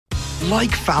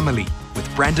Like Family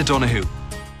with Brenda Donoghue.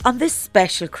 On this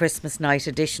special Christmas night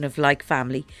edition of Like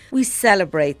Family, we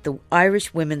celebrate the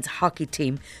Irish women's hockey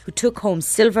team who took home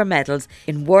silver medals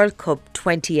in World Cup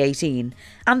 2018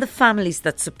 and the families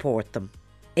that support them.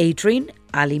 Adrian,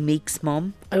 Ali Meek's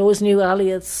mum. I always knew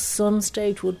Ali at some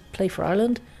stage would play for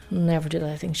Ireland. Never did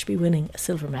I think she'd be winning a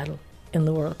silver medal in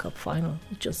the World Cup final.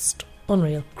 Just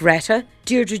unreal. Greta,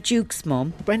 Deirdre Duke's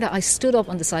mum. Brenda, I stood up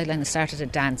on the sideline and started to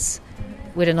dance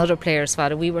with another player's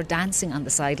father. We were dancing on the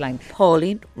sideline.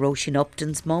 Pauline, Roisin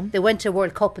Upton's mum. They went to a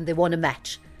World Cup and they won a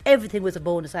match. Everything was a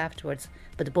bonus afterwards,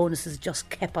 but the bonuses just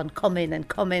kept on coming and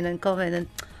coming and coming, and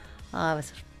it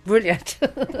was brilliant.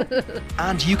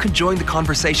 And you can join the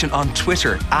conversation on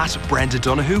Twitter at Brenda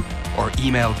Donoghue or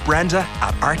email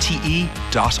brenda@rte.ie.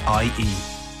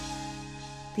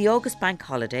 The August Bank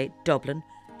Holiday, Dublin,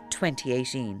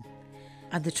 2018.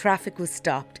 And the traffic was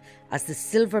stopped as the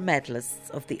silver medalists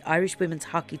of the Irish women's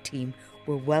hockey team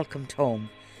were welcomed home.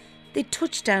 They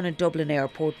touched down in Dublin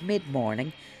Airport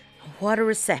mid-morning. What a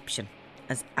reception,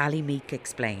 as Ali Meek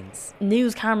explains.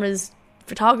 News cameras,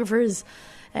 photographers,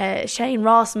 Shane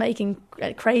Ross making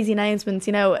crazy announcements,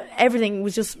 everything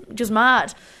was just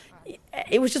mad.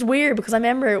 It was just weird because I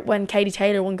remember when Katie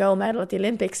Taylor won gold medal at the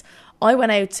Olympics, I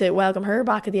went out to welcome her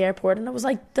back at the airport, and it was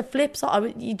like the flip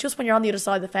side. Just when you're on the other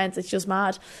side of the fence, it's just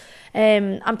mad.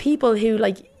 And people who,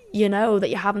 that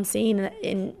you haven't seen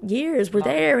in years were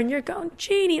there, and you're going,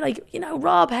 Jeannie,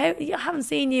 Rob, how I haven't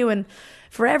seen you in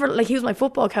forever. He was my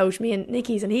football coach, me and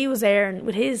Nicky's, and he was there and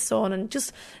with his son, and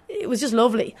it was just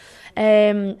lovely.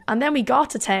 And then we got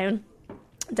to town,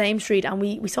 Dame Street, and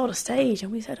we saw the stage,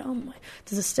 and we said, oh my,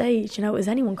 there's a stage, is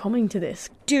anyone coming to this?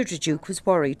 Deirdre Duke was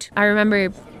worried. I remember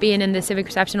being in the civic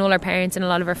reception, all our parents and a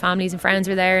lot of our families and friends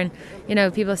were there, and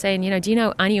people saying, do you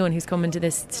know anyone who's coming to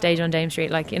this stage on Dame Street?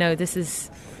 This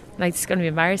is it's going to be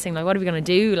embarrassing, what are we going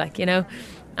to do,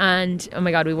 and oh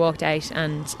my God, we walked out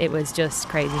and it was just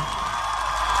crazy.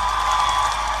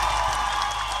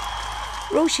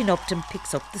 Roisin Upton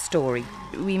picks up the story.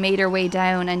 We made our way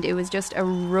down and it was just a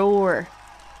roar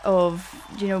of,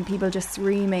 people just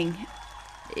screaming.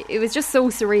 It was just so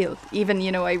surreal. Even,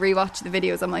 I rewatch the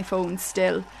videos on my phone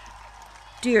still.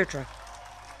 Deirdre.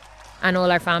 And all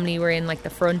our family were in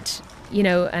the front,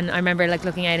 and I remember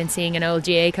looking out and seeing an old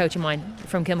GA coach of mine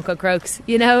from Kilmacud Crokes, and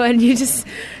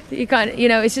you can't,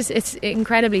 it's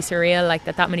incredibly surreal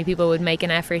that many people would make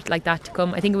an effort like that to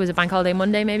come. I think it was a bank holiday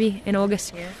Monday maybe in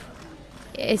August. Yeah.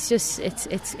 It's just,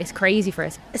 it's crazy for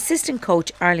us. Assistant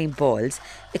coach Arlene Boyles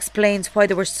explains why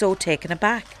they were so taken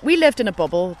aback. We lived in a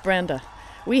bubble, Brenda.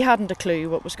 We hadn't a clue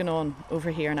what was going on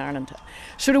over here in Ireland.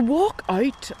 So to walk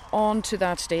out onto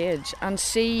that stage and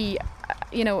see,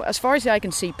 as far as I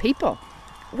can see people,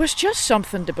 was just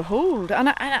something to behold. And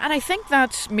I think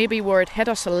that's maybe where it hit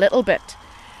us a little bit.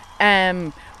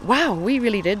 Wow, we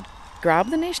really did grab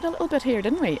the nation a little bit here,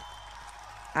 didn't we?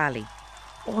 Ali.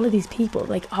 All of these people,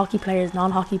 hockey players,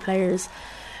 non-hockey players,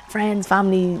 friends,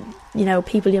 family,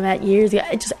 people you met years ago,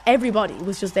 everybody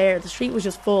was just there. The street was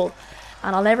just full,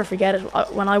 and I'll never forget it.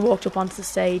 When I walked up onto the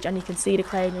stage and you can see the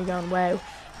crowd and you're going, wow.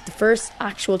 The first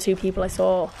actual two people I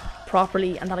saw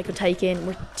properly and that I could take in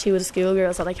were two of the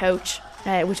schoolgirls that I coach,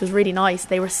 which was really nice.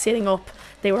 They were sitting up,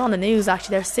 they were on the news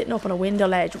actually, they were sitting up on a window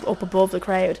ledge up above the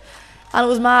crowd, and it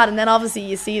was mad. And then obviously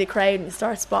you see the crowd and you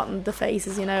start spotting the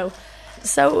faces,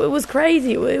 So it was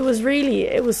crazy.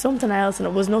 It was something else, and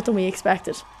it was nothing we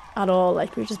expected at all. We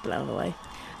were just blown away.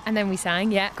 And then we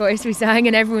sang, of course we sang,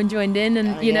 and everyone joined in,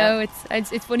 and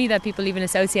it's funny that people even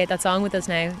associate that song with us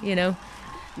now,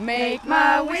 Make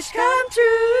my wish come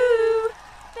true,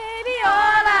 baby,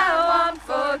 all I want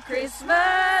for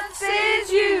Christmas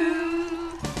is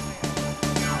you.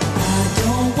 I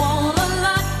don't want a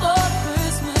lot for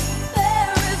Christmas,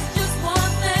 there is just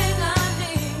one thing I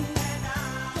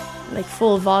need.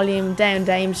 Full volume down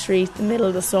Dame Street, the middle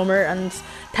of the summer, and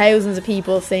thousands of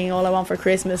people singing All I Want for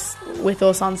Christmas with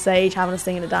us on stage, having us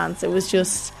sing and a dance. It was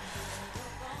just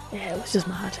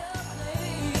mad.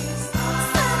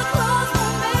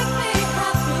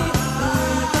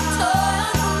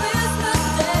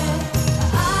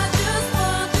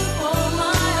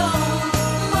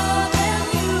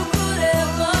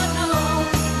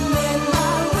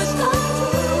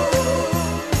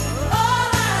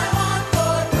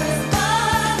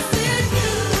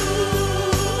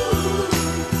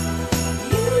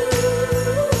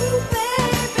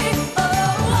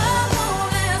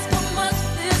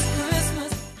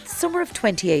 Summer of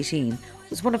 2018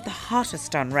 was one of the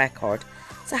hottest on record.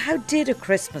 So how did A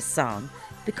Christmas Song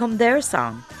become their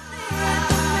song?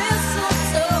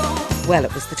 Well,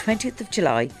 it was the 20th of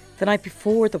July, the night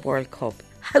before the World Cup.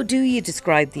 How do you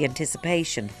describe the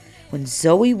anticipation? When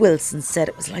Zoe Wilson said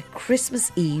it was like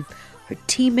Christmas Eve, her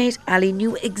teammate Ali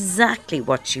knew exactly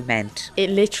what she meant. It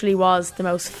literally was the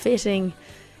most fitting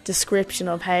description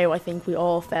of how I think we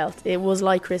all felt. It was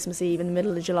like Christmas Eve in the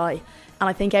middle of July, and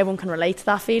I think everyone can relate to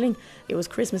that feeling. It was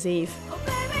Christmas Eve.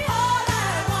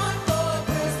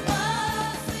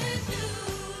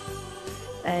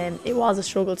 It was a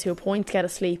struggle to a point to get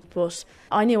asleep, but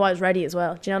I knew I was ready as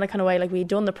well. Do you know that kind of way? Like, we'd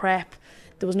done the prep,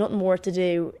 there was nothing more to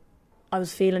do. I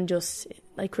was feeling just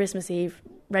like Christmas Eve,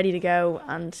 ready to go,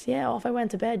 and yeah, off I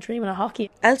went to bed dreaming of hockey.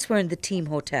 Elsewhere in the team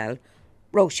hotel,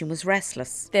 Roisin was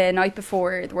restless. The night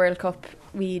before the World Cup,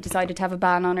 we decided to have a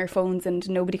ban on our phones, and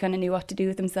nobody kind of knew what to do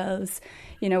with themselves.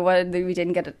 You know, we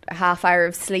didn't get a half hour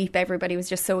of sleep. Everybody was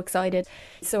just so excited.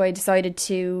 So I decided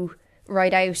to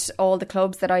write out all the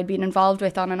clubs that I'd been involved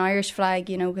with on an Irish flag,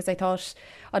 you know, because I thought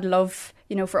I'd love,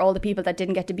 you know, for all the people that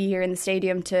didn't get to be here in the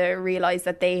stadium to realise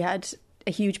that they had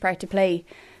a huge part to play.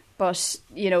 But,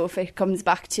 you know, if it comes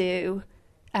back to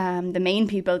the main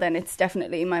people, then it's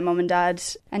definitely my mum and dad.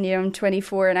 And, you know, I'm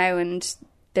 24 now, and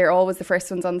they're always the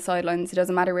first ones on the sidelines. It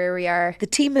doesn't matter where we are. The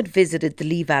team had visited the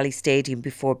Lee Valley Stadium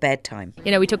before bedtime.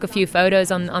 You know, we took a few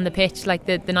photos on the pitch, like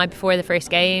the night before the first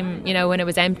game, you know, when it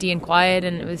was empty and quiet.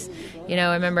 And it was, you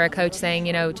know, I remember our coach saying,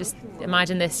 you know, just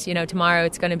imagine this, you know, tomorrow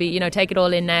it's going to be, you know, take it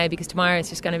all in now, because tomorrow it's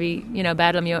just going to be, you know,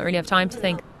 bedlam. You don't really have time to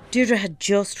think. Deirdre had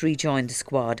just rejoined the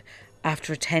squad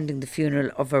after attending the funeral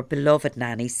of her beloved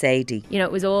nanny, Sadie. You know,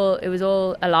 it was all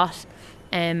a lot.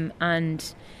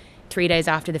 And 3 days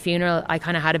after the funeral, I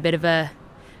kind of had a bit of a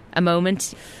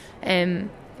moment.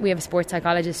 We have a sports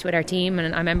psychologist with our team,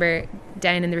 and I remember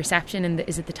down in the reception, and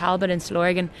is it the Talbot in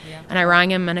Slorgan? Yeah. And I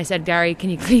rang him and I said, Gary, can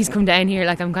you please come down here?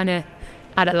 Like, I'm kind of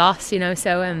at a loss, you know.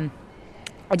 So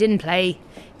I didn't play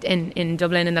in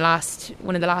Dublin in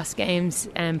one of the last games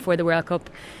for the World Cup.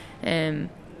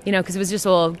 You know, because it was just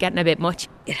all getting a bit much.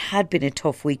 It had been a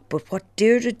tough week, but what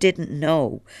Deirdre didn't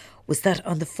know was that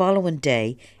on the following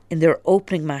day, in their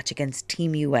opening match against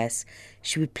Team US,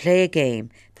 she would play a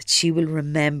game that she will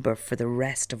remember for the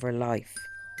rest of her life.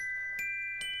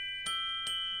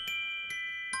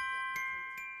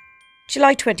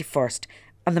 July 21st,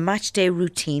 and the match day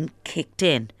routine kicked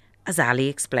in, as Ali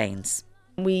explains.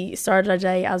 We started our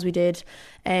day as we did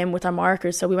with our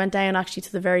markers. So we went down actually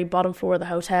to the very bottom floor of the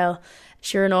hotel.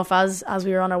 Sure enough, as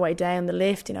we were on our way down the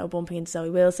lift, you know, bumping into Zoe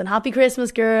Wilson, happy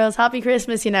Christmas, girls, happy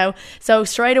Christmas, you know. So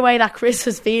straight away that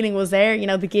Christmas feeling was there, you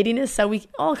know, the giddiness. So we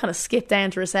all kind of skipped down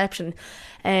to reception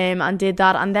and did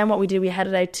that. And then what we did, we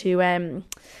headed out to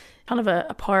kind of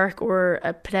a park or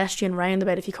a pedestrian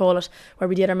roundabout, if you call it, where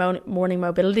we did our morning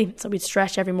mobility. So we'd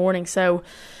stretch every morning. So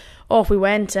off we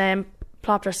went,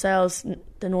 plopped ourselves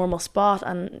the normal spot,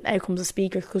 and out comes a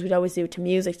speaker, because we'd always do it to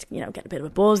music to, you know, get a bit of a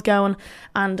buzz going.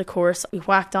 And of course we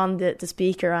whacked on the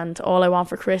speaker, and All I Want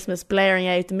for Christmas blaring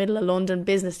out the middle of London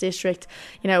business district,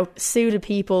 you know, suited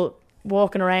people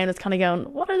walking around. It's kind of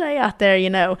going, what are they at there,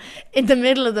 you know, in the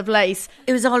middle of the place.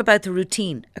 It was all about the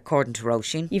routine, according to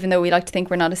Roisin. Even though we like to think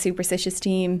we're not a superstitious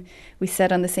team, we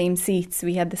sat on the same seats,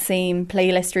 we had the same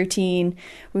playlist routine,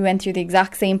 we went through the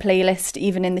exact same playlist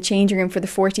even in the changing room for the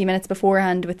 40 minutes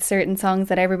beforehand, with certain songs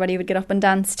that everybody would get up and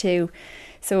dance to.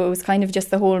 So it was kind of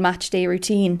just the whole match day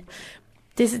routine.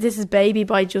 This is Baby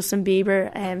by Justin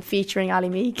Bieber featuring Ali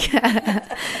Meek.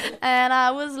 And I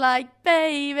was like,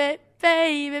 baby,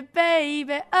 baby,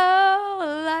 baby,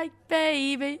 oh, like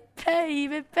baby,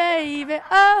 baby, baby,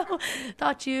 oh,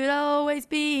 thought you'd always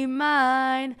be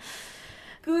mine.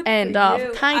 Good End for of.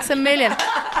 you. Thanks a million.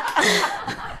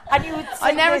 And you would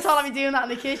I never this. thought I'd be doing that in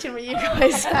the kitchen with you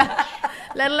guys,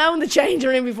 let alone the changing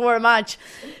room before a match.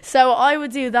 So I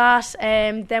would do that.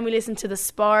 Then we listened to The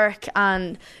Spark,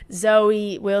 and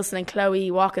Zoe Wilson and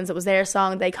Chloe Watkins, it was their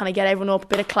song. They kind of get everyone up, a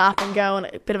bit of clapping going,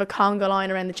 a bit of a conga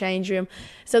line around the change room.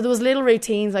 So there was little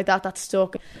routines like that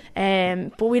stuck.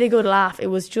 But we had a good laugh. It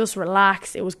was just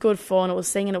relaxed. It was good fun. It was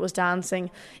singing. It was dancing.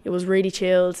 It was really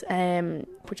chilled,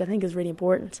 which I think is really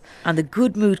important. And the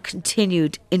good mood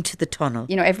continued into the tunnel.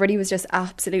 You know, everybody was just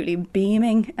absolutely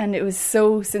beaming, and it was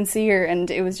so sincere, and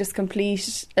it was just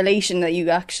complete elation that you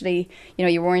actually, you know,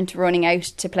 you weren't running out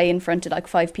to play in front of like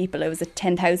 5 people. It was a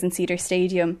 10,000 seater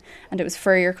stadium, and it was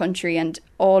for your country, and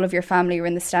all of your family were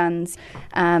in the stands.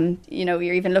 You know,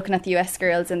 you're even looking at the US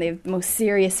girls, and they have the most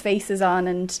serious faces on,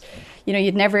 and you know,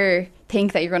 you'd never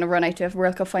think that you're going to run out to a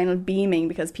World Cup final beaming,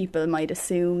 because people might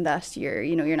assume that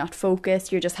you're not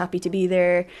focused, you're just happy to be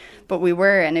there. But we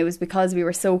were, and it was because we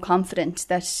were so confident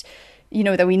that, you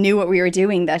know, that we knew what we were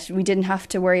doing, that we didn't have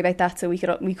to worry about that, so we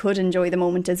could enjoy the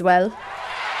moment as well.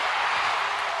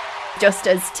 Just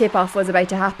as tip-off was about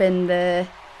to happen, the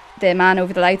the man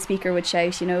over the loudspeaker would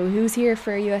shout, you know, who's here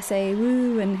for USA,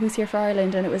 woo, and who's here for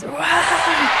Ireland, and it was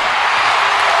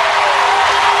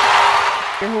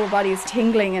your whole body is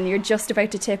tingling and you're just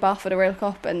about to tip off at a World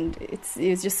Cup, and it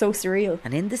was just so surreal.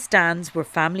 And in the stands were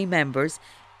family members,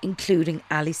 including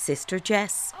Ali's sister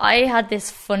Jess. I had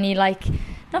this funny,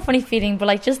 not funny feeling,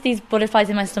 but just these butterflies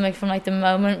in my stomach from the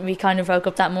moment we kind of woke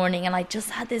up that morning, and I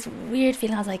just had this weird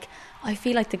feeling. I was like, I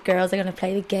feel like the girls are going to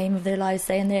play the game of their lives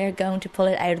today, and they're going to pull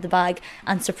it out of the bag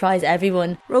and surprise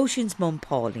everyone. Roisin's mum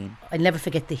Pauline. I'll never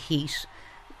forget the heat,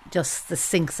 just the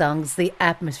sing-songs, the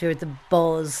atmosphere, the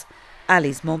buzz.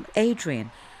 Ali's mum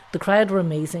Adrian. The crowd were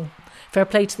amazing. Fair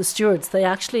play to the stewards. They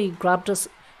actually grabbed us,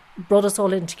 brought us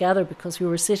all in together because we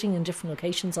were sitting in different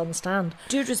locations on the stand.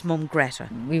 Deirdre's mum Greta.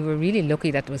 We were really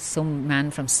lucky that there was some man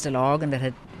from Stillorgan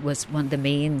that was one of the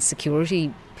main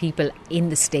security people in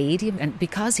the stadium, and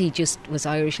because he just was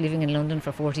Irish, living in London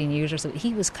for 14 years or so,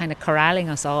 he was kind of corralling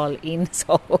us all in,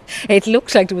 so it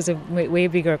looked like there was a way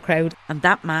bigger crowd, and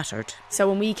that mattered. So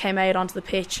when we came out onto the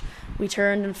pitch, we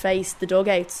turned and faced the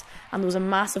dugouts, and there was a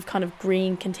massive kind of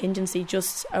green contingency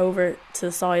just over to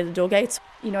the side of the dugouts.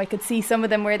 You know, I could see some of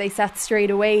them where they sat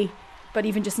straight away, but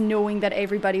even just knowing that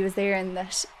everybody was there, and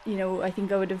that, you know, I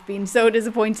think I would have been so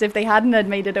disappointed if they hadn't had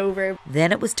made it over.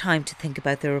 Then it was time to think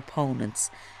about their opponents.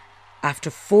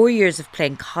 After 4 years of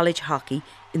playing college hockey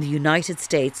in the United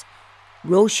States,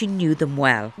 Roisin knew them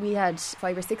well. We had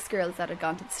 5 or 6 girls that had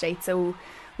gone to the States, so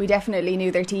we definitely knew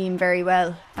their team very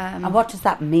well. And what does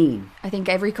that mean? I think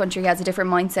every country has a different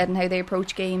mindset in how they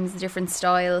approach games, a different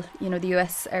style. You know, the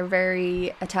US are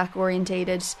very attack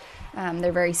orientated.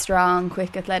 They're very strong,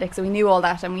 quick, athletic. So we knew all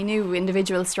that, and we knew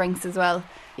individual strengths as well.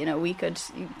 You know, we could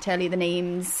tell you the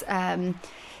names,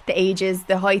 the ages,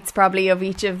 the heights probably of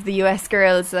each of the US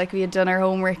girls. Like, we had done our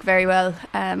homework very well.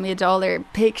 We had all their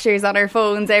pictures on our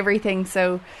phones, everything.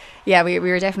 So yeah, we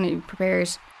were definitely prepared.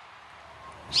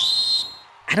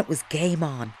 And it was game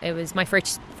on. It was my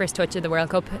first touch of the World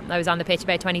Cup. I was on the pitch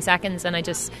about 20 seconds and I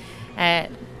just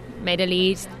made a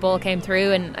lead. The ball came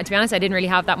through, and to be honest, I didn't really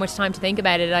have that much time to think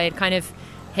about it. I had kind of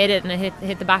hit it, and I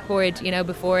hit the backboard, you know,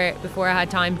 before I had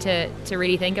time to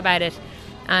really think about it.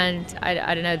 And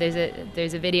I don't know,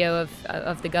 there's a video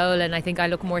of the goal, and I think I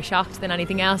look more shocked than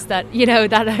anything else that, you know,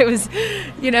 that I was,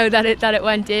 you know, that it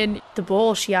went in. The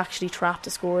ball she actually trapped to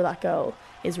score that goal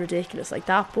is ridiculous. Like,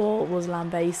 that ball was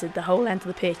lambasted the whole length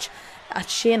of the pitch at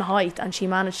shin height, and she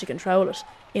managed to control it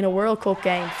in a World Cup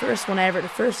game, first one ever, the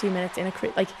first few minutes in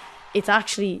it's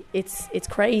actually it's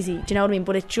crazy, do you know what I mean?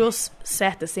 But it just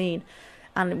set the scene,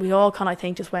 and we all kind of, I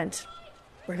think, just went,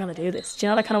 we're going to do this, do you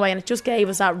know, that kind of way, and it just gave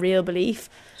us that real belief.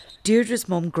 Deirdre's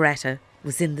mum Greta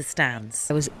was in the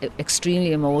stands. I was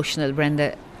extremely emotional,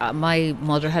 Brenda. My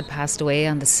mother had passed away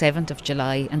on the 7th of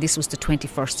July, and this was the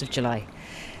 21st of July.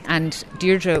 And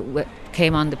Deirdre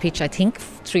came on the pitch, I think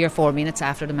 3 or 4 minutes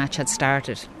after the match had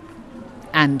started,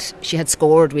 and she had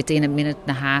scored within a minute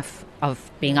and a half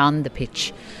of being on the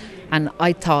pitch. And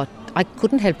I thought, I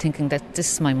couldn't help thinking that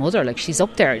this is my mother. Like, she's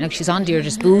up there, she's on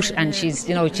Deirdre's boot, and she's,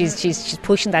 you know, she's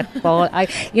pushing that ball.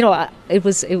 It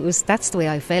was that's the way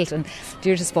I felt. And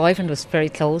Deirdre's boyfriend was very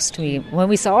close to me. When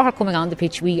we saw her coming on the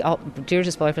pitch,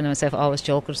 Deirdre's boyfriend and myself always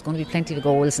joked, there's going to be plenty of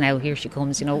goals now. Here she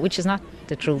comes, you know, which is not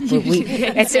the truth. But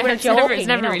we're joking. It's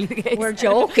never really the case. We're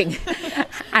joking.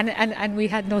 and we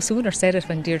had no sooner said it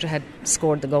when Deirdre had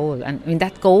scored the goal. And I mean,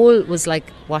 that goal was like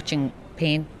watching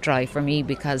paint dry for me,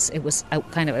 because it was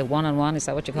kind of a one-on-one, is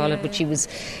that what you call it? But she was,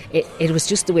 it was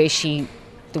just the way she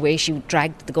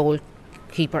dragged the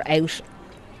goalkeeper out,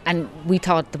 and we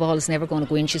thought the ball is never going to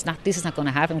go in. This is not going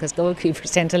to happen, because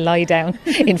goalkeepers tend to lie down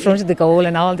in front of the goal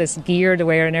and all this gear to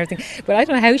wear and everything. But I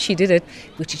don't know how she did it,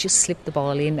 but she just slipped the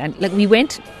ball in, and we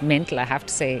went mental, I have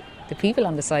to say. The people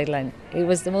on the sideline, it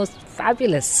was the most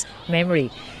fabulous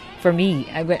memory for me.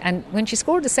 And when she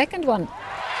scored the second one,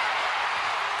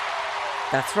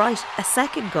 that's right, a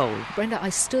second goal. Brenda, I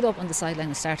stood up on the sideline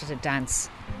and started to dance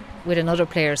with another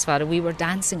player's father. We were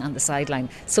dancing on the sideline.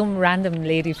 Some random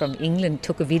lady from England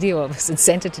took a video of us and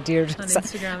sent it to Deirdre on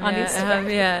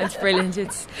Instagram. Yeah, it's brilliant.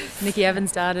 It's Nicky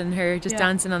Evans' dad and her just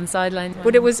dancing on the sideline.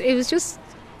 But it was just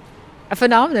a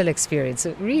phenomenal experience.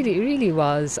 It really, really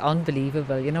was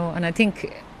unbelievable, you know. And I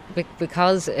think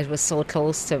because it was so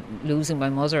close to losing my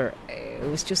mother, it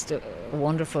was just a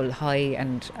wonderful high,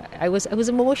 and I was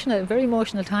emotional, a very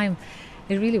emotional time.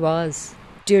 It really was.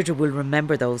 Deirdre will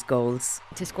remember those goals.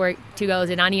 To score 2 goals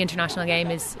in any international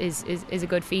game is a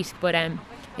good feat, but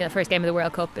the first game of the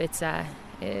World Cup, it's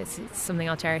something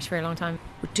I'll cherish for a long time.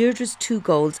 With Deirdre's 2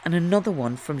 goals and another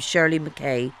one from Shirley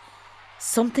McKay,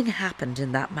 Something happened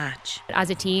in that match. As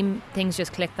a team, things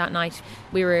just clicked that night.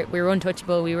 We were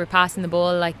untouchable. We were passing the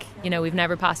ball like, we've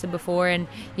never passed it before, and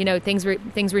things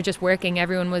were just working.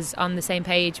 Everyone was on the same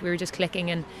page. We were just clicking,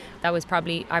 and that was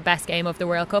probably our best game of the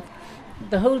World Cup.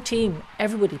 The whole team,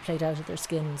 everybody played out of their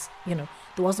skins. There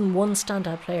wasn't one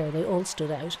standout player. They all stood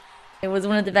out. It was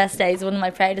one of the best days, one of my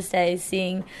proudest days,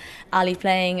 seeing Ali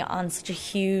playing on such a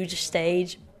huge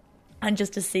stage. And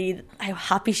just to see how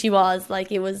happy she was,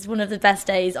 it was one of the best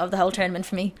days of the whole tournament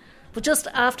for me. But just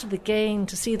after the game,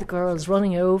 to see the girls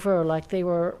running over, like they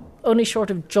were only short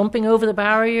of jumping over the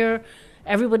barrier,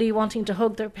 everybody wanting to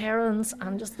hug their parents,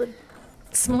 and just the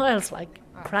smiles,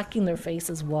 cracking their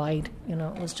faces wide.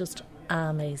 It was just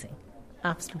amazing.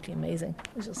 Absolutely amazing.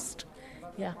 It was just,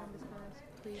 yeah.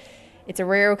 It's a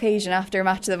rare occasion after a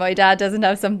match that my dad doesn't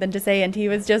have something to say, and he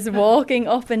was just walking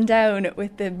up and down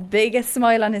with the biggest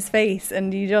smile on his face,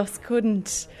 and you just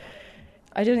couldn't,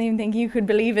 I don't even think you could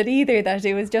believe it either, that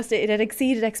it was just, it had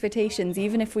exceeded expectations.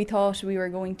 Even if we thought we were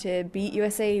going to beat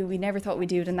USA, we never thought we'd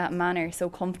do it in that manner, so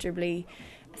comfortably,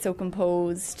 so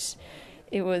composed.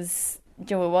 It was,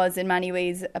 it was in many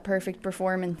ways a perfect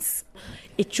performance.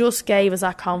 It just gave us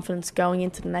that confidence going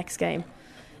into the next game.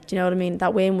 Do you know what I mean?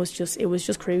 That win was just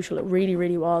crucial. It really,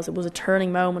 really was. It was a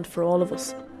turning moment for all of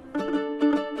us.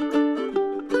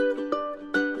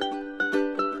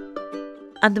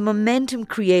 And the momentum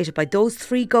created by those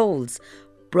 3 goals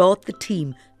brought the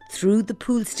team through the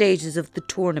pool stages of the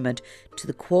tournament to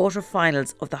the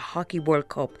quarter-finals of the Hockey World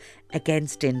Cup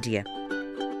against India.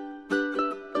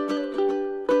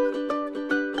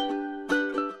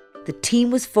 The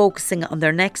team was focusing on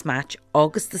their next match,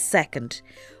 August the 2nd,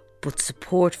 but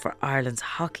support for Ireland's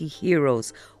hockey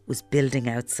heroes was building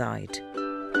outside.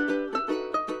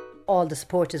 All the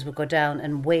supporters would go down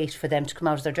and wait for them to come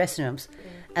out of their dressing rooms,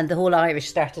 and the whole Irish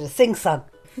started a sing-song.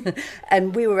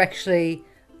 And we were actually,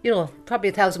 probably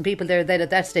 1,000 people there then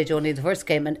at that stage, only the first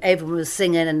game, and everyone was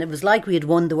singing, and it was like we had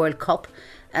won the World Cup,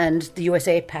 and the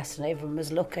USA passed, and everyone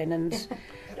was looking, and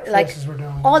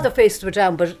all the faces were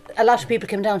down, but a lot of people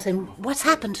came down saying, "What's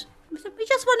happened?" I said, "We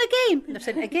just won a game." And I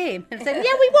said, "A game?" And I said,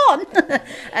 "Yeah, we won."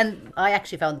 And I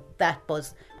actually found that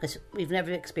buzz, because we've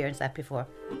never experienced that before.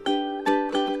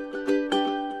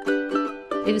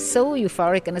 It was so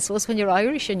euphoric, and I suppose when you're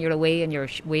Irish and you're away and you're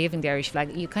waving the Irish flag,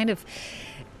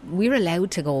 we're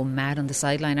allowed to go mad on the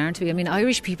sideline, aren't we? I mean,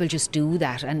 Irish people just do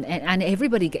that, and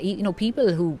everybody,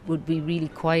 people who would be really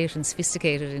quiet and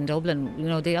sophisticated in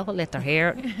Dublin, they all let their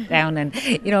hair down, and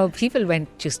people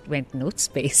went nuts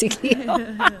basically.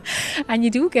 And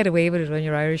you do get away with it when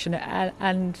you're Irish, and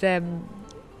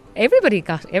everybody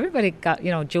got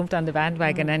jumped on the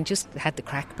bandwagon and just had the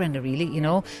crack, Brenda, really.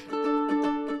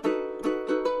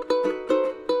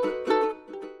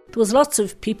 There was lots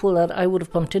of people that I would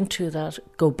have bumped into that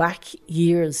go back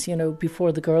years,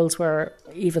 before the girls were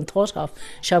even thought of,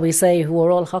 shall we say, who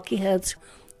were all hockey heads.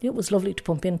 It was lovely to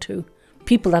bump into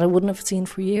people that I wouldn't have seen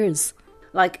for years.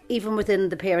 Even within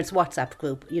the parents' WhatsApp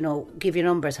group, give your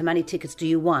numbers, how many tickets do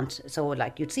you want? So,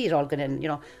 you'd see it all going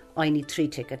in, I need 3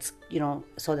 tickets,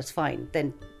 so that's fine.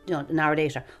 Then, an hour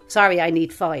later, sorry, I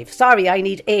need 5. Sorry, I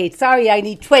need 8. Sorry, I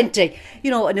need 20.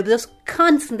 And it was just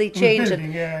constantly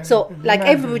changing. So,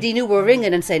 everybody knew we were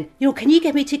ringing and saying, can you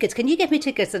get me tickets? Can you get me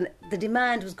tickets? And the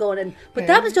demand was going in. But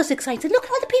that was just exciting. Look at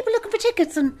all the people looking for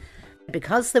tickets. And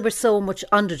because there were so much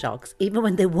underdogs, even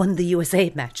when they won the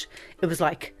USA match, it was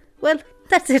like, well,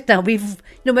 that's it now.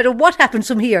 No matter what happens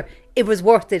from here, it was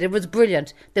worth it. It was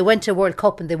brilliant. They went to a World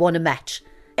Cup and they won a match.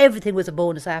 Everything was a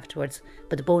bonus afterwards,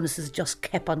 but the bonuses just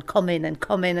kept on coming and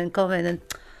coming and coming, and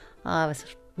it was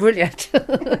brilliant.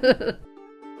 But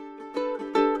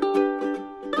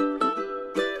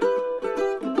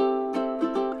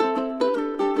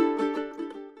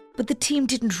the team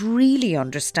didn't really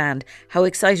understand how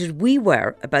excited we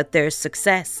were about their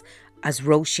success, as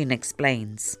Roisin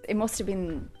explains. It must have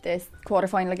been the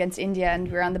quarter-final against India, and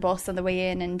we were on the bus on the way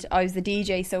in, and I was the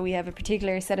DJ, so we have a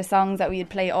particular set of songs that we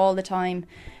would play all the time.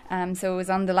 So it was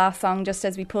on the last song just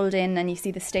as we pulled in, and you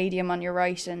see the stadium on your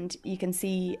right, and you can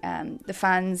see the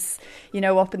fans,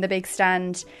 up in the big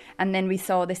stand. And then we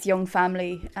saw this young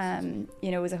family,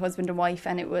 it was a husband and wife,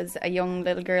 and it was a young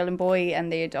little girl and boy,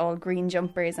 and they had all green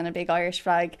jumpers and a big Irish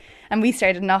flag. And we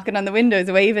started knocking on the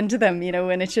windows, waving to them,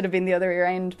 and it should have been the other way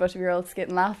around, but we were all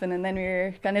skitting laughing. And then we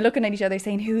were kind of looking at each other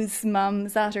saying, whose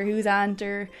mum's that, or whose aunt,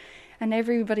 and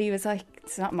everybody was like,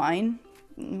 it's not mine.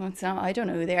 It's not, I don't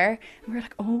know who they are. And we were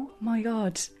like, oh my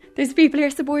God, there's people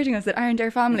here supporting us that aren't our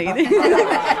family. It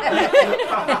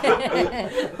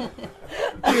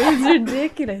was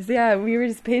ridiculous. Yeah, we were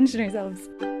just pinching ourselves.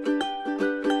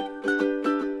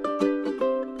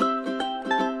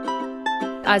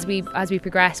 as we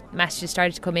progressed, messages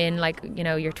started to come in, like, you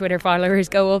know, your Twitter followers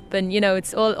go up, and, you know,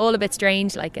 it's all a bit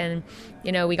strange, like, and,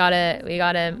 you know, we got a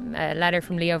letter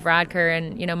from Leo Varadkar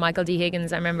and, you know, Michael D.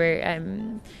 Higgins. I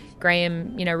remember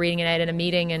Graham, you know, reading it out in a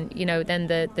meeting, and, you know, then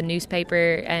the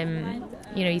newspaper,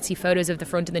 you know, you'd see photos of the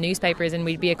front of the newspapers, and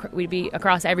we'd be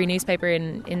across every newspaper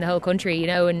in the whole country, you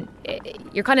know, and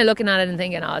you're kind of looking at it and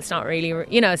thinking, oh, it's not really,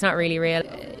 you know, it's not really real.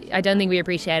 I don't think we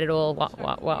appreciate at all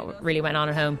what really went on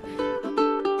at home.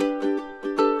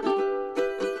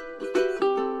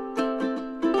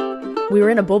 We were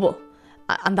in a bubble,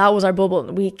 and that was our bubble.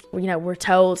 We, you know, we're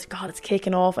told, God, it's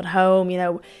kicking off at home, you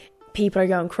know, people are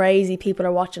going crazy, people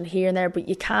are watching here and there, but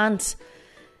you can't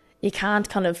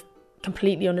kind of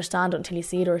completely understand it until you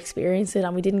see it or experience it,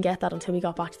 and we didn't get that until we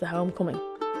got back to the homecoming.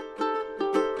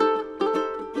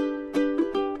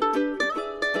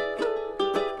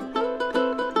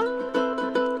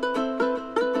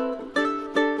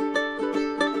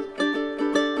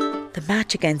 The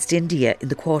match against India in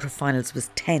the quarterfinals was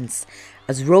tense,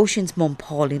 as Roisin's mum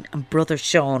Pauline and brother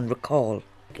Sean recall.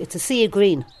 It's a sea of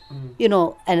green, you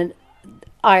know, and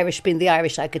Irish being the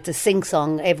Irish, like, it's a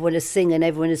sing-song, everyone is singing,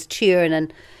 everyone is cheering,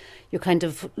 and you're kind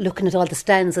of looking at all the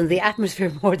stands and the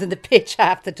atmosphere more than the pitch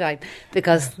half the time,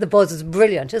 because the buzz is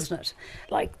brilliant, isn't it?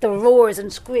 Like the roars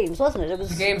and screams, wasn't it? It was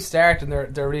the game start and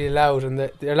they're really loud, and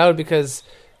they're loud because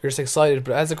you're just excited,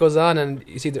 but as it goes on and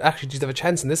you see that actually you have a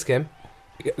chance in this game,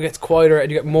 it gets quieter and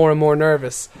you get more and more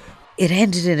nervous. It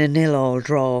ended in a 0-0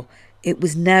 draw. It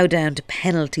was now down to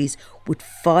penalties, with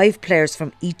 5 players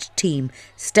from each team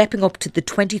stepping up to the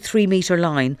 23-metre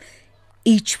line,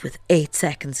 each with 8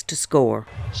 seconds to score.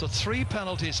 So 3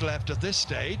 penalties left at this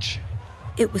stage.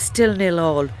 It was still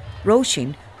 0-0.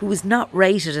 Roisin, who was not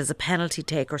rated as a penalty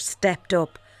taker, stepped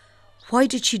up. Why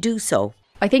did she do so?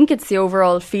 I think it's the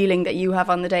overall feeling that you have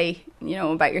on the day, you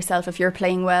know, about yourself. If you're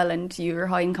playing well and you're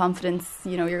high in confidence,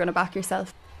 you know, you're going to back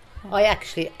yourself. I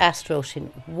actually asked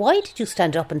Roisin, why did you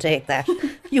stand up and take that?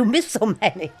 You missed so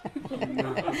many.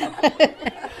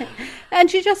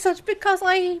 And she just said, because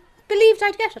I believed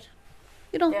I'd get it.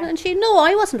 You know, and she, no,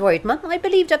 I wasn't worried, man. I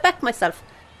believed I'd back myself.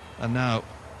 And now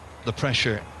the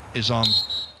pressure is on.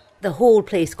 The whole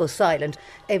place goes silent.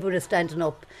 Everyone is standing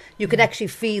up. You can actually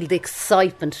feel the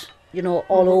excitement, you know,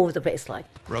 all over the place. Like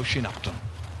Roisin Upton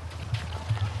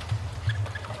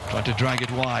trying to drag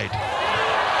it wide.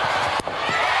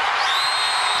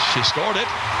 She scored it.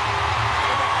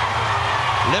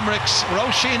 Limerick's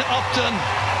Roisin Upton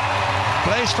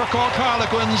plays for Cork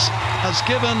Harlequins, has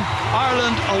given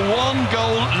Ireland a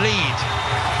 1-goal lead.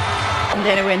 And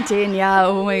then it went in, yeah,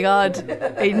 oh my God.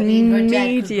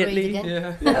 Immediately.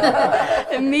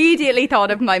 Immediately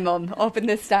thought of my mum up in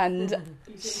the stand.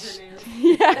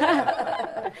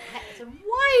 Yeah.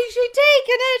 Why is she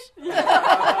taking it?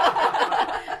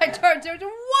 I turned to her,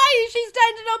 why is she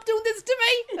standing up doing this to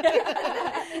me?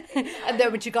 And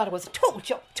then when she got it, was told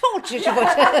you she would.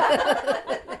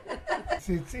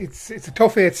 It's a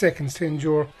tough 8 seconds to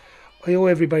endure. I owe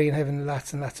everybody in heaven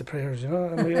lots and lots of prayers, you know.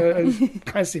 I mean, I was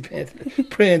constantly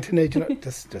praying tonight, you know,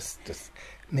 just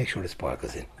make sure this ball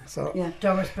goes in. So yeah,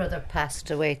 Dermot's brother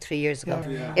passed away 3 years ago.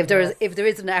 Yeah. If there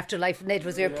is an afterlife, Ned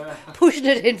was here pushing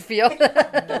it in for you.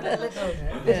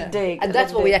 And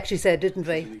that's what we actually said, didn't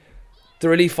we? The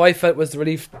relief I felt was the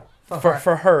relief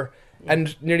for her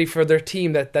and nearly for their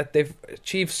team, that they've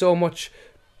achieved so much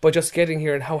by just getting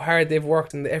here, and how hard they've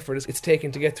worked and the effort it's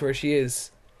taken to get to where she is.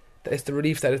 It's the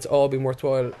relief that it's all been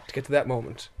worthwhile to get to that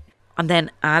moment. And then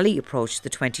Ali approached the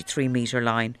 23-metre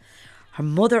line. Her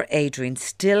mother, Adrian,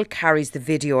 still carries the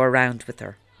video around with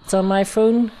her. It's on my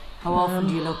phone. How often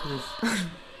do you look at it?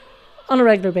 On a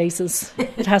regular basis,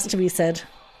 it has to be said.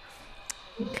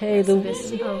 Okay, I do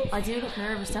look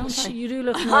nervous, don't I? You do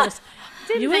look nervous.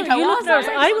 You look nervous.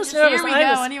 I was nervous. Here we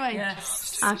go, anyway. Yeah.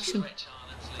 Action.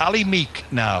 Ali Meek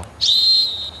now.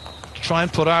 Try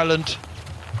and put Ireland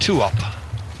 2 up.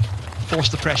 Force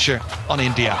the pressure on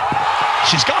India.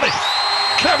 She's got it.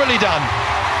 Cleverly done.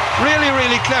 Really,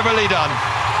 really cleverly done.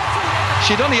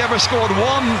 She'd only ever scored 1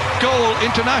 goal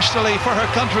internationally for her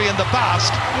country in the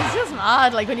past. It's just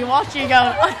mad, like when you watch it, you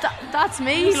go, oh, that's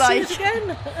me, like.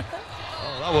 Oh,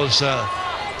 that was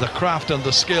the craft and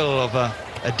the skill of a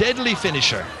deadly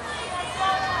finisher.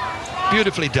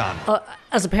 Beautifully done.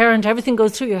 As a parent, everything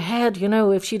goes through your head, you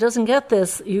know. If she doesn't get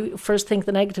this, you first think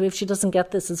the negative. If she doesn't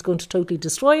get this, it's going to totally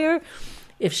destroy her.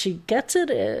 If she gets it,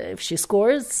 if she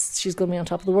scores, she's going to be on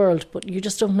top of the world. But you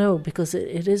just don't know, because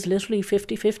it is literally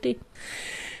 50-50.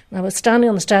 And I was standing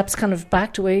on the steps, kind of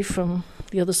backed away from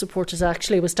the other supporters,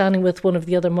 actually. I was standing with one of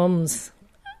the other mums,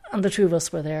 and the two of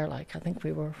us were there, like, I think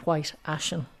we were white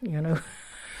ashen, you know.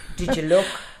 Did you look?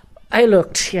 I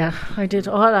looked, yeah. I did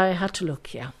all I had to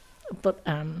look, yeah. But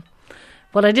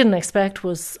what I didn't expect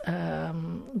was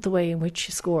the way in which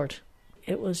she scored.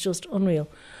 It was just unreal.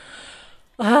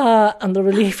 And the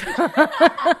relief. She's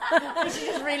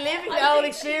just reliving the whole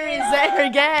experience there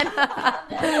again.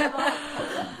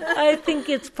 I think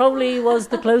it probably was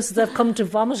the closest I've come to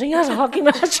vomiting at a hockey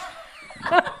match.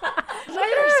 Look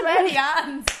at her sweaty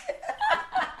hands.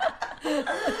 Oh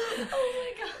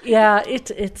my God. Yeah,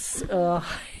 it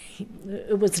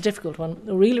was a difficult one,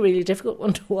 a really, really difficult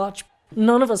one to watch.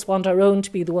 None of us want our own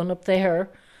to be the one up there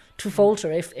to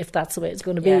falter if that's the way it's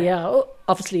going to be. Yeah.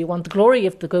 Obviously you want the glory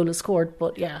if the goal is scored,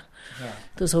 but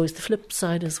there's always the flip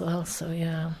side as well, so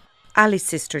yeah. Ali's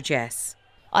sister Jess.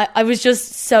 I was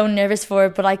just so nervous for her,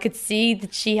 but I could see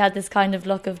that she had this kind of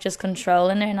look of just control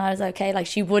in her, and I was okay, like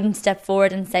she wouldn't step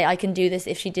forward and say I can do this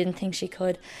if she didn't think she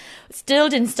could. It still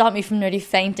didn't stop me from nearly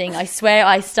fainting. I swear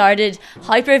I started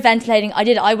hyperventilating.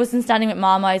 I wasn't standing with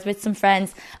Mom, I was with some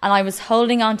friends, and I was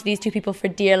holding on to these two people for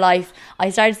dear life. I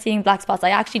started seeing black spots.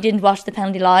 I actually didn't watch the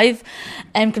penalty live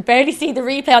and could barely see the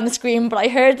replay on the screen, but I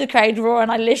heard the crowd roar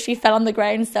and I literally fell on the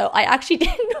ground, so I actually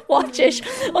didn't watch it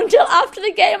until after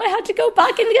the game. I had to go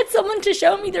back and get someone to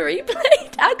show me the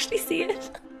replay to actually see it.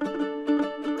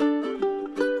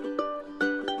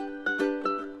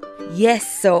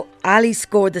 Yes, so Ali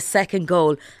scored the second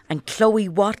goal and Chloe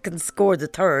Watkins scored the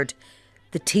third.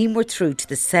 The team were through to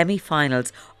the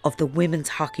semi-finals of the Women's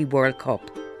Hockey World Cup.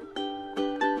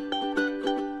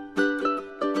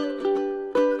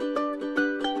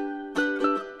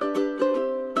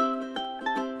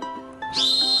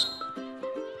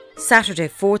 Saturday,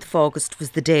 4th of August,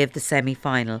 was the day of the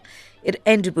semi-final. It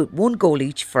ended with 1 goal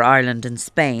each for Ireland and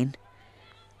Spain.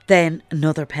 Then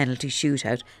another penalty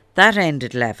shootout. That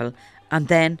ended level. And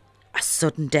then a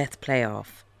sudden death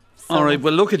playoff. All right,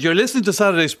 well, look, you're listening to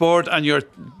Saturday Sport and you're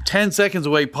 10 seconds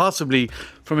away, possibly,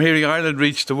 from hearing Ireland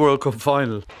reach the World Cup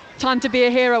final. Time to be a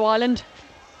hero, Ireland.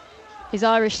 Is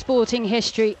Irish sporting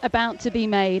history about to be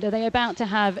made? Are they about to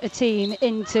have a team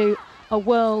into a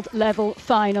world-level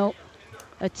final?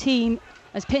 A team,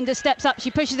 as Pinder steps up,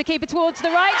 she pushes the keeper towards the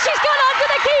right. She's gone onto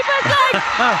the keeper's leg.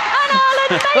 And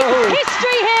Ireland make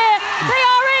history here. They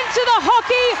are into the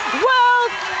Hockey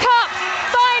World Cup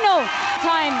final.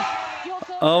 Time.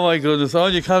 Oh my goodness,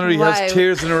 Anya Connery has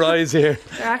tears in her eyes here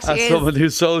as someone who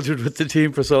soldiered with the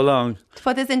team for so long. To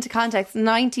put this into context,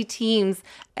 90 teams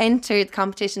entered the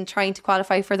competition trying to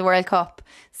qualify for the World Cup.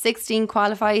 16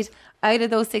 qualified. Out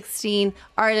of those 16,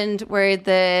 Ireland were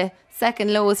the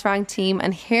second lowest ranked team,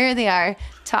 and here they are,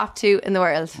 top 2 in the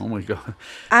world. Oh my God.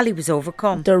 Ali was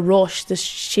overcome. The rush, the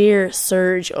sheer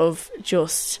surge of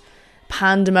just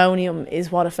pandemonium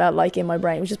is what it felt like in my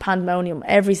brain. It was just pandemonium.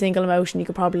 Every single emotion you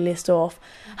could probably list off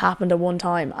happened at one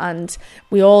time, and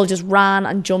we all just ran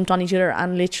and jumped on each other,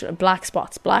 and literally black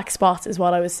spots is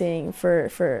what I was seeing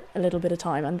for a little bit of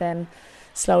time, and then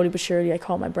slowly but surely I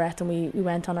caught my breath and we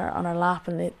went on our lap,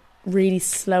 and it really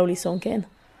slowly sunk in,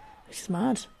 which is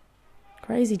mad.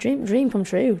 Crazy dream come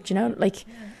true. Do you know, like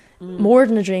more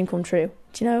than a dream come true.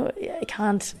 Do you know,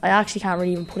 I actually can't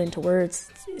really even put into words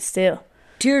still.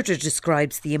 Deirdre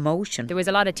describes the emotion. There was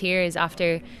a lot of tears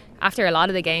after a lot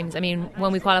of the games. I mean,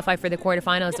 when we qualified for the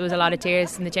quarterfinals, there was a lot of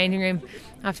tears in the changing room.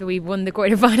 After we won the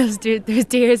quarterfinals, there was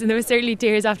tears, and there was certainly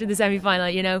tears after the semi-final,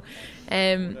 you know.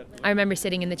 I remember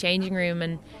sitting in the changing room,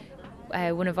 and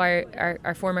one of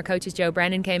our former coaches, Joe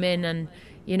Brennan, came in, and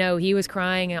you know, he was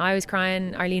crying, and I was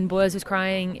crying, Arlene Buzz was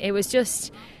crying. It was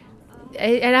just,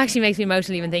 it actually makes me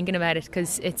emotional even thinking about it,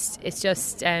 because it's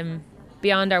just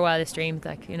beyond our wildest dreams,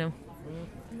 like, you know.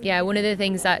 Yeah, one of the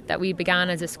things that we began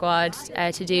as a squad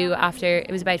to do after, it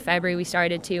was about February, we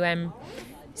started to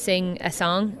sing a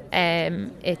song.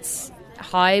 It's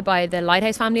High by the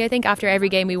Lighthouse Family, I think, after every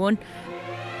game we won.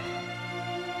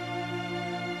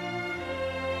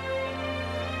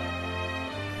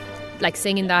 Like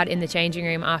singing that in the changing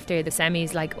room after the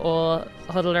semis, like all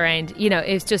huddled around, you know,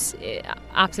 it's just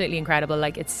absolutely incredible.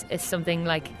 Like it's something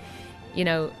like, you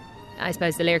know, I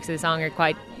suppose the lyrics of the song are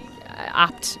quite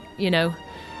apt, you know.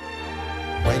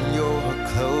 When you're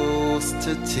close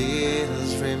to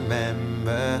tears,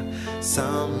 remember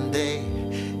someday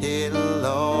it'll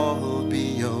all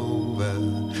be over.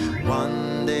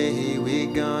 One day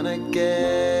we're gonna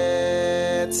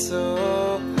get so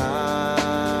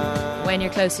high. When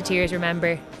you're close to tears,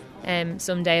 remember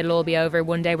someday it'll all be over.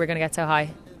 One day we're gonna get so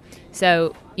high.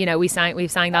 So, you know, we've sang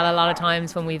that a lot of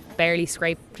times when we've barely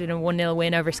scraped a 1-0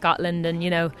 win over Scotland, and, you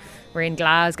know, we're in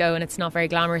Glasgow and it's not very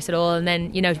glamorous at all. And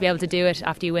then, you know, to be able to do it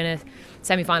after you win a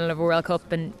semi-final of a World Cup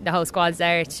and the whole squad's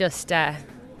there, it's just, yeah,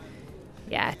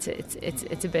 it's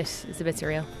a bit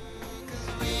surreal.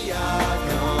 We are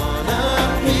gone.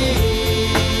 gonna be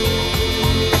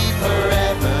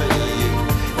forever you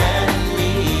and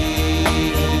me.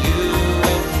 You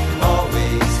will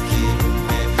always keep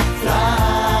me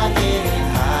flying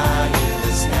high in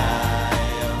the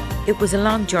sky. It was a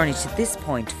long journey to this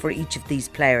point for each of these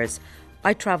players.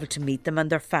 I travelled to meet them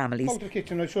and their families. Come to the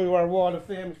kitchen, I'll show you our wall of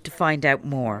fame. To find out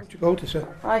more. You go to, sir.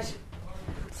 Right.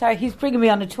 Sorry, he's bringing me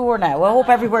on a tour now. I hope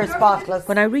everywhere is spotless.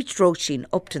 When I reached Roisin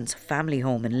Upton's family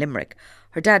home in Limerick,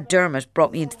 her dad Dermot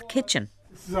brought me into the kitchen.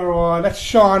 This is our wall. That's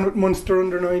Sean with Munster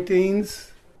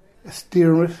under-19s. That's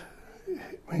Dermot.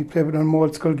 He played with on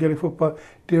Mold Skull Gaelic football.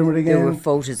 Dermot again. There were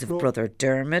photos of brother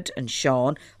Dermot and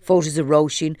Sean, photos of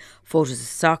Roisin, photos of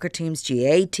soccer teams,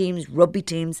 GA teams, rugby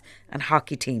teams and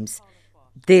hockey teams.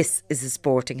 This is a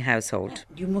sporting household.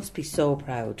 You must be so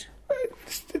proud.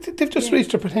 They've just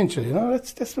reached their potential, you know.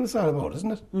 That's what it's all about,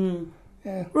 isn't it?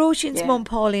 Yeah. Roisin's mum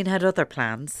Pauline had other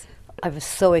plans. I was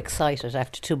so excited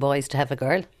after 2 boys to have a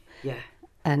girl. Yeah.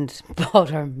 And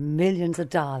bought her millions of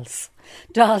dolls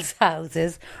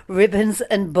houses, ribbons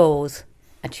and bows,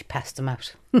 and she passed them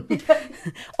out.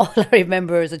 All I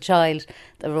remember as a child,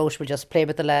 the Roche would just play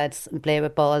with the lads and play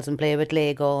with balls and play with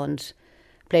Lego and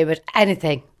play with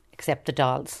anything except the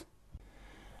dolls.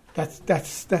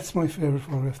 That's my favourite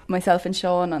photograph. Myself and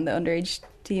Sean on the underage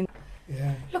team.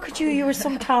 Yeah. Look at you were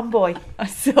some tomboy. I'm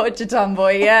such a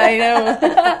tomboy, yeah, I know.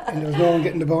 And there was no one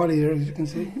getting the ball here, as you can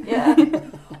see. Yeah.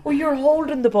 Well, you're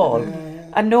holding the ball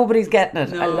and nobody's getting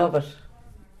it. No. I love it.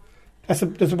 That's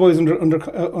a boys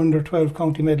under 12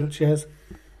 county medal she has.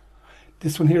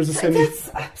 This one here is a semi. That's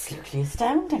absolutely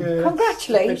astounding. Yeah,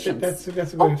 congratulations.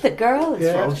 That's Up the girls,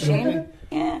 Roisin.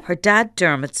 Yeah. Her dad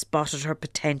Dermot spotted her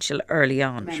potential early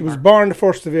on. She was born the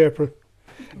 1st of April.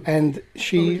 And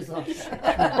she was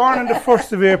born on the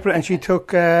 1st of April and she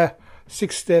took 6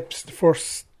 steps the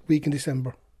first week in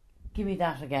December. Give me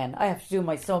that again. I have to do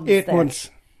my son's 8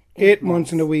 months. 8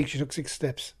 months in a week she took 6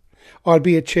 steps.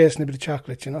 Albeit chasing a bit of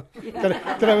chocolate, you know.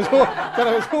 That I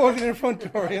was holding in front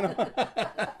of her, you know.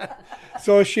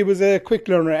 So she was a quick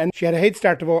learner and she had a head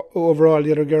start over all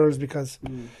the other girls because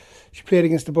she played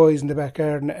against the boys in the back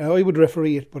garden. And I would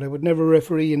referee it, but I would never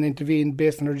referee and intervene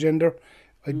based on her gender.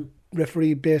 I'd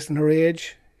referee based on her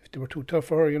age, if they were too tough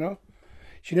for her, you know.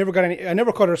 She never got any. I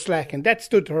never cut her slack, and that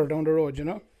stood to her down the road, you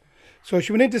know. So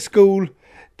she went into school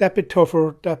that bit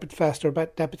tougher, that bit faster,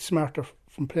 that bit smarter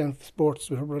from playing sports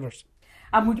with her brothers.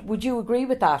 And would you agree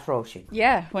with that, Roisin?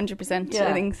 Yeah, 100%. Yeah.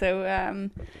 I think so.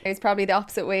 It was probably the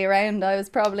opposite way around. I was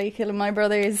probably killing my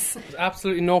brothers. There's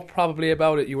absolutely no probably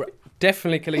about it. You were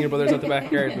definitely killing your brothers at the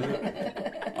backyard.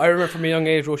 I remember from a young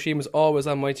age, Roisin was always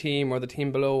on my team or the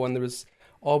team below, and there was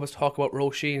always talk about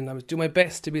Roisin, and I was doing my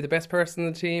best to be the best person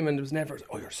in the team, and it was never,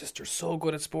 oh, your sister's so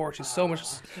good at sport, she's so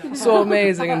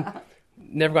amazing, and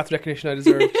never got the recognition I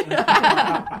deserved.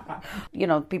 You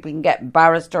know, people can get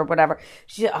embarrassed or whatever.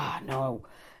 She said, oh no,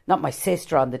 not my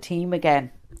sister on the team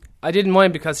again. I didn't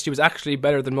mind because she was actually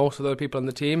better than most of the other people on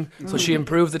the team, so she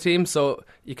improved the team, so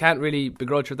you can't really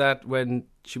begrudge her that when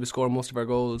she was scoring most of our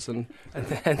goals and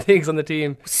things on the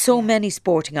team. So many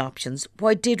sporting options.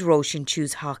 Why did Roisin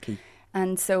choose hockey?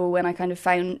 And so when I kind of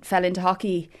fell into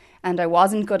hockey and I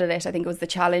wasn't good at it, I think it was the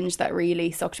challenge that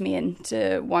really sucked me in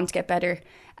to want to get better.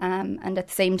 And at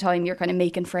the same time, you're kind of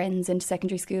making friends into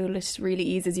secondary school. It really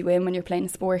eases you in when you're playing a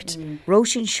sport.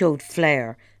 Roisin showed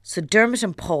flair, so Dermot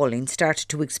and Pauline started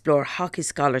to explore hockey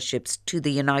scholarships to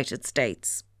the United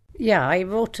States. Yeah, I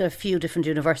wrote to a few different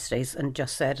universities and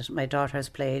just said my daughter has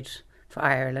played for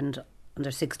Ireland under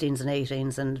 16s and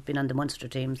 18s and been on the Munster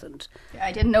teams. And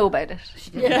I didn't know about it.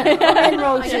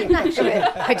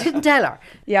 I didn't tell her.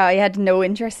 Yeah, I had no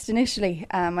interest initially.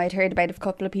 I'd heard about a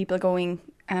couple of people going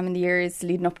in the years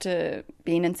leading up to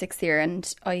being in 6th year,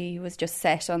 and I was just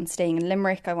set on staying in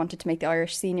Limerick. I wanted to make the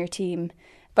Irish senior team.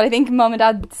 But I think Mum and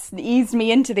Dad eased me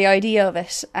into the idea of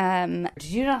it.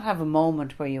 Did you not have a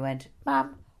moment where you went,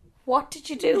 Mum, what did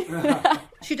you do?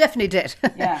 She definitely did.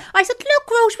 Yeah. I said, look,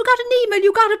 Roche, we got an email,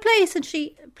 you got a place. And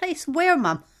she, place where,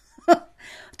 Mum? I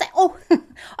was like, oh,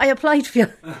 I applied for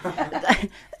you.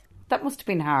 That must have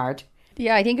been hard.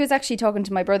 Yeah, I think it was actually talking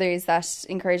to my brothers that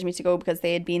encouraged me to go because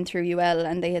they had been through UL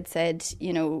and they had said,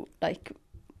 you know, like,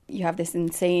 you have this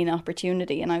insane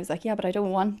opportunity. And I was like, yeah, but I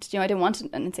don't want an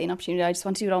insane opportunity. I just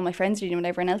want to do what all my friends are doing, what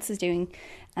everyone else is doing.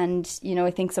 And, you know,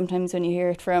 I think sometimes when you hear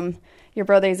it from your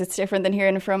brothers, it's different than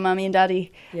hearing it from Mommy and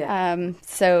Daddy. Yeah.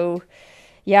 So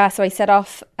I set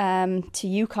off to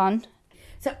Yukon.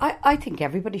 So I think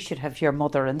everybody should have your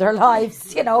mother in their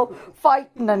lives, you know,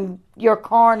 fighting in your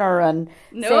corner and...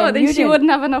 No, then she wouldn't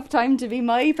have enough time to be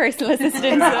my personal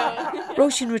assistant. So.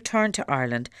 Roisin returned to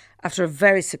Ireland after a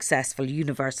very successful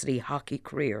university hockey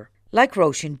career. Like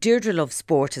Róisín, Deirdre loved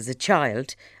sport as a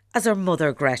child, as her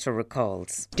mother Greta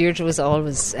recalls. Deirdre was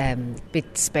always a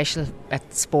bit special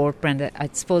at sport, Brenda. I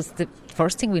suppose the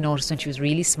first thing we noticed when she was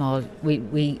really small,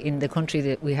 we in the country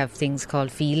that we have things called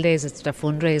field days. It's their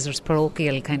fundraisers,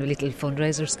 parochial kind of little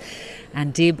fundraisers,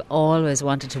 and Dib always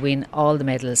wanted to win all the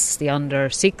medals, the under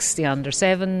 6, the under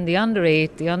 7, the under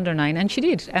 8, the under 9, and she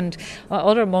did. And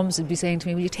other mums would be saying to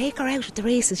me, will you take her out at the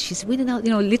races, she's winning all,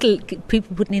 little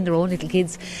people putting in their own little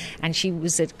kids, and she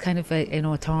was a kind of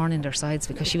a thorn in their sides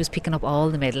because she was picking up all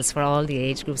the medals for all the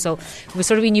age groups. So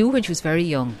we knew when she was very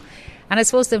young. And I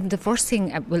suppose the first thing,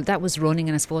 that was running,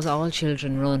 and I suppose all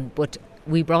children run, but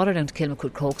we brought her down to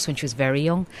Kilmacud Crokes when she was very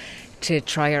young to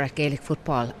try her at Gaelic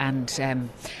football. And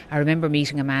I remember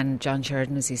meeting a man, John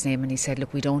Sheridan was his name, and he said,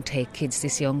 look, we don't take kids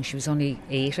this young. She was only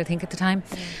 8, I think, at the time.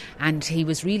 And he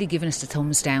was really giving us the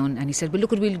thumbs down, and he said, well,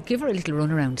 look, we'll give her a little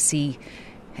run around to see,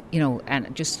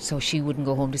 and just so she wouldn't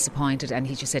go home disappointed. And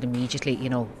he just said immediately,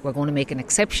 we're going to make an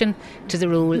exception to the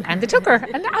rule. And they took her.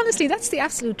 And honestly, that's the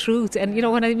absolute truth. And,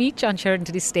 when I meet John Sheridan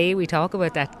to this day, we talk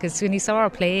about that. Because when he saw her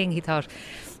playing, he thought,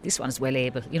 this one's well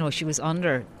able. She was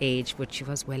under age, but she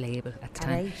was well able at the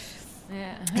time.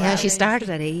 Yeah, she started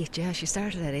at 8. Yeah, she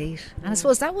started at 8. And I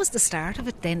suppose that was the start of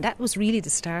it then. That was really the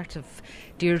start of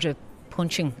Deirdre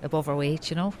punching above her weight,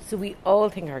 So we all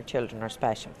think our children are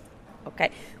special.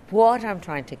 Okay, what I'm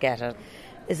trying to get at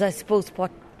is, I suppose, what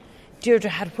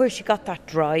Deirdre had, where she got that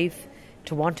drive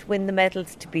to want to win the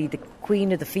medals, to be the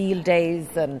queen of the field days,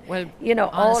 and honestly,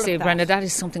 all of that. Brenda, that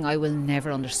is something I will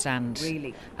never understand.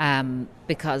 Really,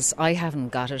 because I haven't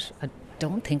got it. I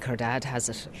don't think her dad has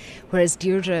it. Whereas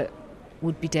Deirdre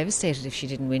would be devastated if she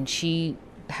didn't win. She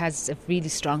has a really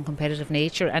strong competitive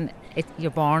nature, and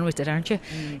you're born with it, aren't you?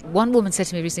 One woman said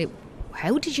to me recently,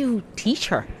 "How did you teach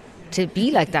her to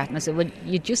be like that?" And I said, well,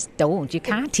 you just don't. You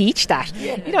can't teach that.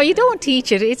 You don't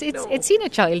teach it. It's in a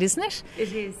child, isn't it?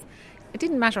 It is. It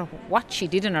didn't matter what she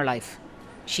did in her life.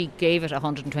 She gave it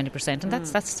 120%, and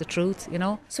that's the truth,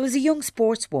 So as a young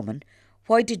sportswoman,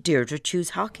 why did Deirdre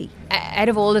choose hockey? Out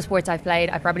of all the sports I've played,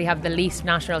 I probably have the least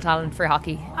natural talent for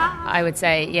hockey, I would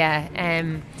say, yeah.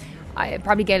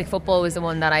 Probably Gaelic football was the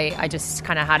one that I just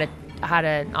kind of had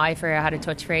an eye for, had a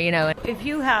touch for, If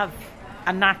you have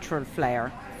a natural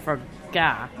flair for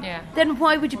GA, then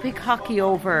why would you pick hockey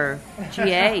over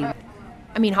GA?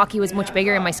 I mean, hockey was much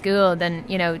bigger in my school than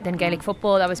Gaelic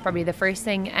football. That was probably the first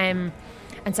thing. And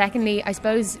secondly, I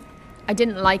suppose I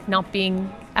didn't like not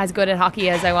being as good at hockey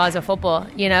as I was at football,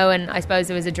 and I suppose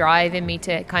there was a drive in me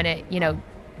to kind of,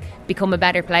 become a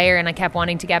better player, and I kept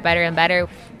wanting to get better and better.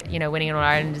 Winning in All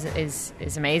Ireland is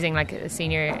amazing, like a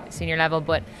senior level,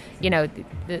 but,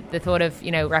 the thought of,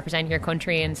 representing your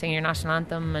country and singing your national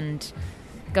anthem and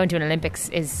going to an Olympics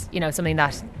is, something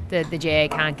that the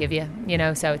GAA can't give you,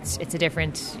 so it's a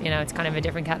different, it's kind of a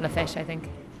different kettle of fish, I think.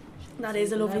 That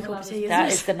is a lovely cup of tea, isn't That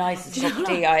it? is the nicest cup of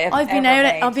tea I have I've been ever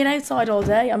out. made. I've been outside all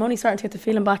day. I'm only starting to get the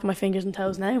feeling back in my fingers and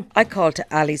toes now. I called to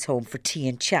Ali's home for tea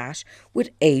and chat with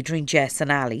Adrian, Jess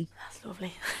and Ali. That's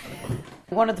lovely.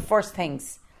 One of the first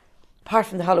things, apart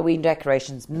from the Halloween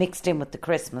decorations mixed in with the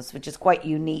Christmas, which is quite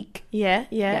unique,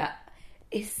 Yeah.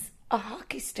 is a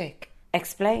hockey stick.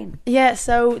 Explain. Yeah,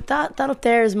 so that up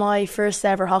there is my first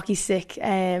ever hockey stick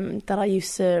that I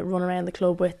used to run around the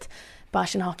club with,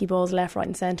 bashing hockey balls left, right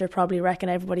and centre, probably wrecking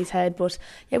everybody's head. But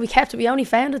yeah, we kept it. We only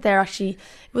found it there actually.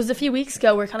 It was a few weeks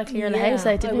ago. We were kind of clearing the house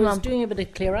out, didn't we, I was Mum? doing a bit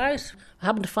of clear out. I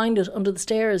happened to find it under the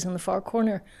stairs in the far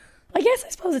corner. I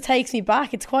suppose it takes me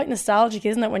back. It's quite nostalgic,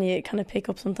 isn't it, when you kind of pick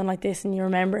up something like this and you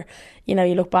remember, you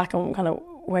look back on kind of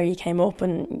where you came up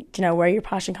and, where your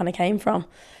passion kind of came from.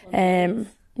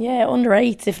 Yeah, under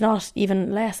 8, if not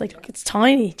even less. Like, look, it's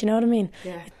tiny. Do you know what I mean?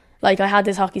 Yeah. Like, I had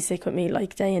this hockey stick with me,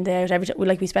 like, day in, day out.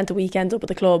 We spent the weekend up at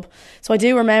the club. So I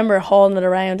do remember hauling it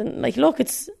around. And, like, look,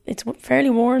 it's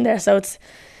fairly worn there. So it's,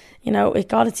 it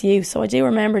got its use. So I do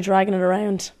remember dragging it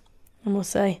around, I must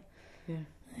say.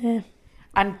 Yeah.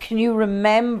 And can you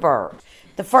remember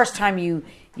the first time you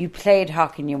played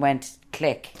hockey and you went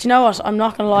click? Do you know what? I'm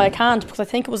not going to lie, I can't, because I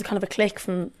think it was kind of a click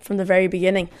from the very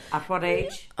beginning. At what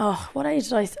age? Oh, what age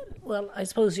did I... Well, I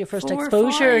suppose your first 4 or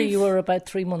exposure, 5. you were about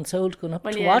 3 months old going up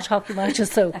to watch hockey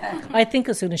matches. So I think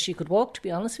as soon as she could walk, to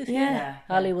be honest with you. Yeah.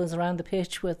 Ali was around the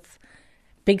pitch with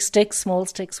big sticks, small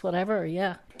sticks, whatever,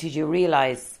 yeah. Did you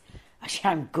realise,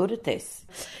 actually, I'm good at this?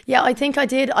 Yeah, I think I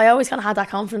did. I always kind of had that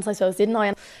confidence, I suppose, didn't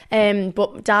I?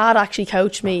 But Dad actually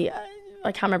coached me.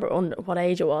 I can't remember what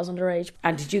age it was, underage.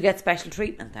 And did you get special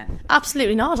treatment then?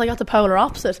 Absolutely not. I got the polar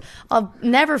opposite. I'll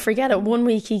never forget it. One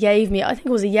week he gave me, I think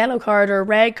it was a yellow card or a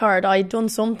red card. I'd done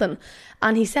something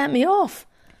and he sent me off.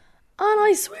 And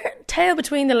I swear, tail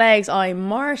between the legs, I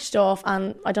marched off,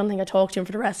 and I don't think I talked to him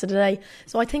for the rest of the day.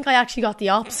 So I think I actually got the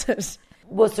opposite.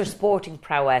 Was there sporting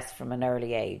prowess from an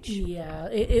early age? Yeah,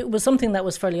 it was something that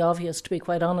was fairly obvious, to be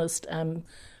quite honest.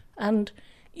 And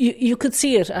you could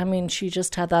see it. I mean, she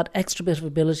just had that extra bit of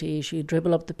ability. She'd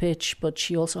dribble up the pitch, but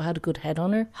she also had a good head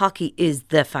on her. Hockey is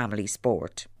the family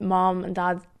sport. Mom and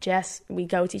Dad, Jess, we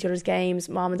go to each other's games.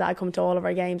 Mom and Dad come to all of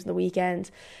our games on the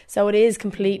weekend. So it is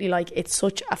completely like, it's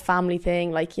such a family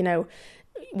thing. Like, you know,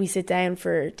 we sit down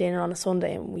for dinner on a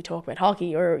Sunday and we talk about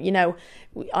hockey, or, you know,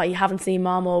 I haven't seen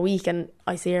Mom all week and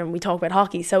I see her and we talk about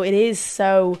hockey. So it is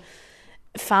so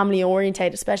family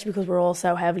orientated, especially because we're all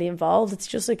so heavily involved. It's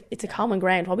just like, it's a common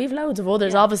ground. Well, we have loads of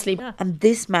others, obviously. And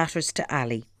this matters to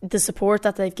Ali. The support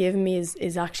that they've given me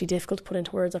is actually difficult to put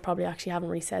into words. I probably actually haven't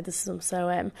really said this to them.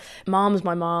 So Mom's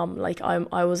my mom. Like,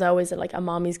 I was always like a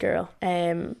mommy's girl.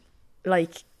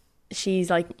 Like, she's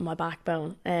like my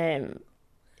backbone.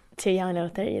 Tia, I know,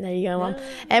 there you go, Mom.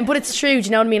 But it's true, do you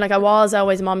know what I mean? Like, I was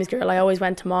always a mommy's girl. I always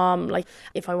went to Mom. Like,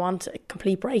 if I want a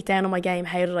complete breakdown of my game,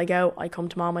 how did I go? I come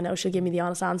to Mom. I know she'll give me the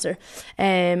honest answer.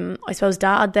 I suppose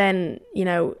Dad then, you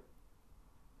know,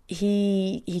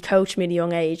 he coached me at a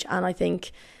young age, and I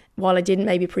think while I didn't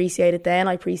maybe appreciate it then,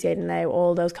 I appreciate it now.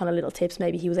 All those kind of little tips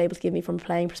maybe he was able to give me from a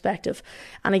playing perspective.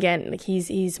 And again, like,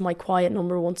 he's my quiet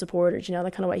number one supporter, you know,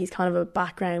 that kind of way. He's kind of a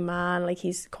background man, like,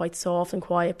 he's quite soft and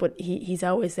quiet, but he's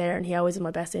always there, and he always has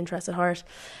my best interest at heart.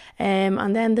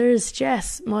 And then there's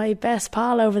Jess, my best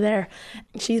pal over there.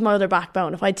 She's my other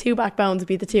backbone. If I had two backbones, it'd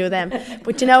be the two of them.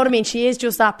 But you know what I mean? She is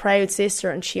just that proud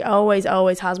sister, and she always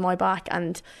has my back,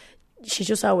 and she's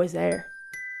just always there.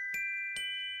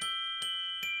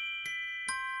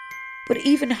 But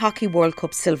even Hockey World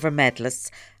Cup silver medalists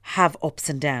have ups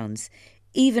and downs.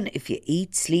 Even if you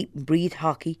eat, sleep and breathe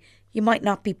hockey, you might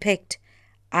not be picked.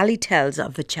 Ali tells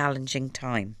of a challenging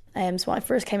time. So when I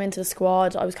first came into the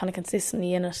squad, I was kind of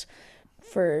consistently in it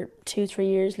for 2-3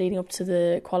 years leading up to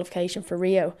the qualification for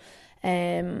Rio.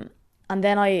 And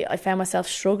then I found myself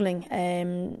struggling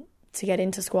to get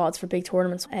into squads for big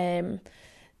tournaments.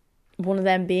 One of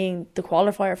them being the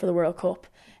qualifier for the World Cup.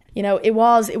 You know, it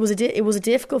was a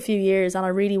difficult few years, and I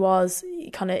really was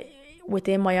kind of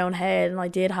within my own head, and I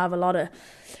did have a lot of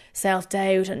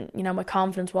self-doubt, and, you know, my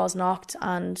confidence was knocked,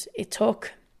 and it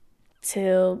took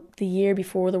till the year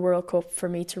before the World Cup for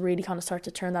me to really kind of start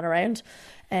to turn that around.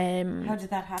 How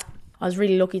did that happen? I was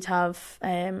really lucky to have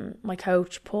my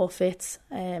coach, Paul Fitz.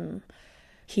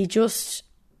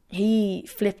 He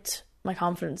flipped my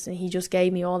confidence, and he just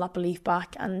gave me all that belief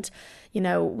back. And, you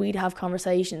know, we'd have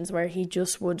conversations where he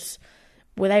just would,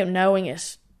 without knowing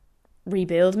it,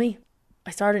 rebuild me. I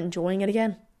started enjoying it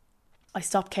again. I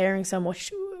stopped caring so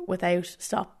much without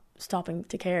stopping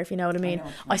to care, if you know what I mean.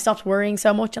 I stopped worrying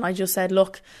so much, and I just said,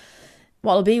 look,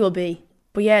 what'll be will be.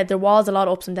 But yeah, there was a lot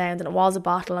of ups and downs, and it was a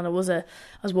battle, and I was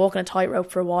walking a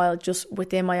tightrope for a while just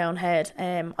within my own head.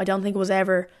 I don't think it was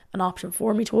ever an option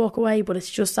for me to walk away, but it's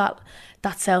just that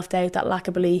self-doubt, that lack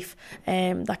of belief,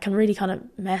 that can really kind of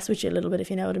mess with you a little bit, if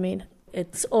you know what I mean.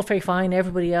 It's all very fine,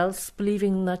 everybody else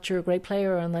believing that you're a great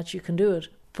player and that you can do it.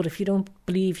 But if you don't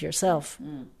believe yourself,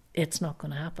 it's not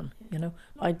going to happen, you know.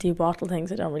 I do bottle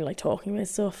things. I don't really like talking about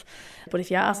stuff. But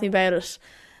if you ask me about it,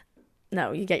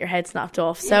 no, you get your head snapped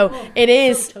off. So it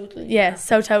is,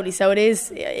 so totally. So it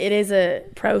is a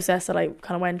process that I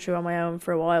kind of went through on my own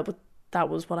for a while, but that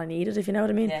was what I needed, if you know what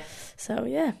I mean. Yeah. So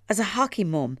yeah. As a hockey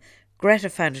mum, Greta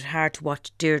found it hard to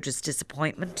watch Deirdre's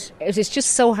disappointment. It's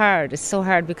just so hard. It's so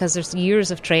hard because there's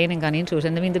years of training gone into it.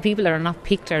 And I mean, the people that are not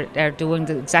picked are doing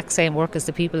the exact same work as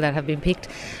the people that have been picked.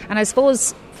 And I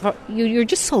suppose you're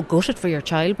just so gutted for your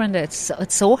child, Brenda. It's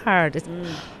so hard.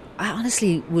 I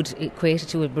honestly would equate it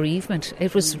to a bereavement.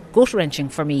 It was gut-wrenching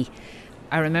for me.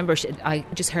 I remember I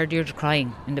just heard Deirdre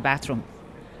crying in the bathroom,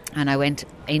 and I went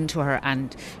into her,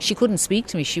 and she couldn't speak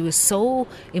to me. She was so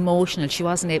emotional. She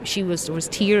wasn't able, there was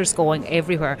tears going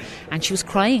everywhere, and she was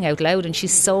crying out loud, and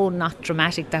she's so not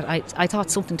dramatic that I thought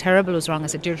something terrible was wrong. I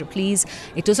said, Deirdre, please,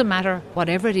 it doesn't matter,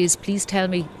 whatever it is, please tell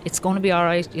me it's going to be all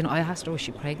right. You know, I asked her, was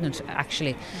she pregnant,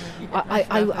 actually.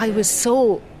 I was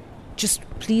so... just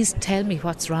please tell me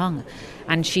what's wrong.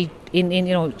 And she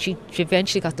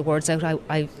eventually got the words out.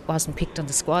 I wasn't picked on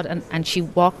the squad, and she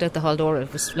walked out the hall door.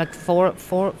 It was like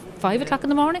 5 o'clock in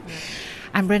the morning.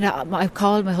 And Brenda, I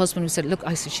called my husband and said, look,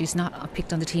 I said, she's not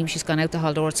picked on the team. She's gone out the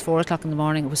hall door. It's 4 o'clock in the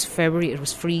morning. It was February. It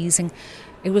was freezing.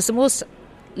 It was the most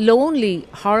lonely,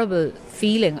 horrible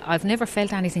feeling. I've never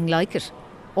felt anything like it.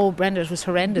 Oh, Brenda, it was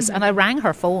horrendous. And I rang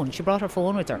her phone. She brought her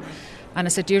phone with her. And I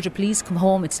said, Deirdre, please come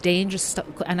home. It's dangerous.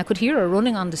 And I could hear her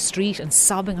running on the street and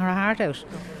sobbing her heart out.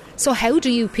 So how do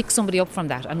you pick somebody up from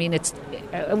that? I mean, it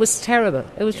was terrible.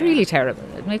 It was really terrible.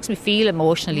 It makes me feel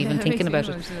emotional even thinking about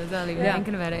it.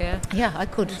 Thinking about it, Yeah, I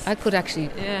could actually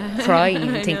cry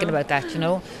even thinking about that, you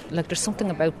know. Like, there's something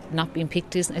about not being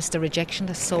picked, isn't it? It's the rejection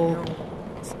that's so...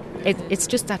 It's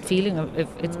just that feeling of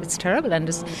it's terrible, and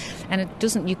it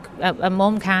doesn't. A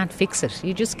mum can't fix it.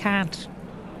 You just can't.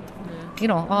 You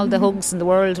know, all the hugs in the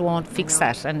world won't fix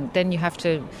that, and then you have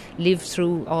to live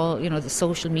through all, you know, the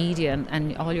social media,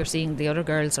 and all you're seeing, the other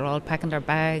girls are all packing their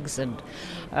bags, and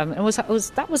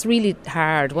that was really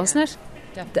hard, wasn't it?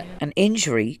 Definitely. An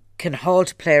injury can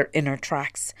halt a player in her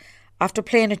tracks. After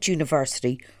playing at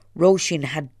university, Roisin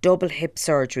had double hip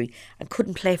surgery and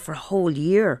couldn't play for a whole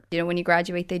year. You know, when you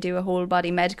graduate, they do a whole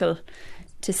body medical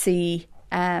to see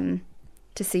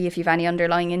if you've any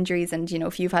underlying injuries, and, you know,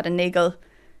 if you've had a niggle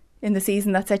in the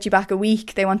season that set you back a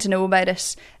week, they want to know about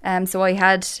it. So I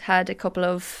had a couple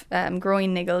of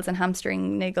groin niggles and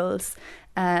hamstring niggles,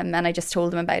 and I just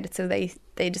told them about it. So they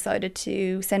decided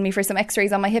to send me for some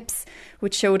x-rays on my hips,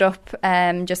 which showed up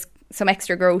just some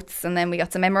extra growths, and then we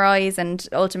got some MRIs, and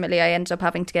ultimately I ended up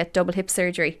having to get double hip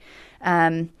surgery.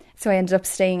 So I ended up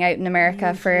staying out in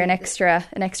America for an extra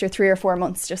 3 or 4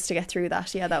 months just to get through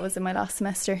that. Yeah, that was in my last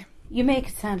semester. You make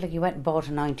it sound like you went and bought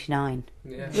a 99.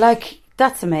 Yeah. Like,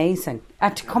 that's amazing.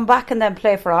 And to come back and then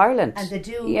play for Ireland. And they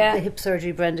do the hip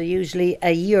surgery, Brenda, usually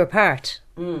a year apart.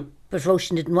 But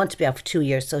Roisin didn't want to be out for 2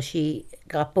 years, so she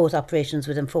got both operations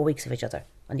within 4 weeks of each other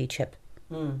on each hip.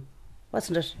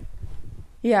 Wasn't it?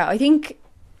 Yeah, I think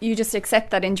you just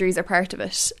accept that injuries are part of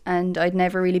it, and I'd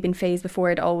never really been phased before.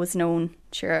 I'd always known,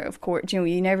 sure, of course, you know,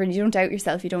 you don't doubt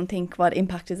yourself. You don't think, what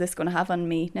impact is this going to have on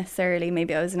me necessarily.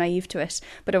 Maybe I was naive to it,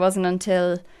 but it wasn't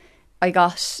until I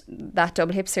got that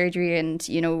double hip surgery, and,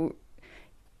 you know,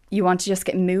 you want to just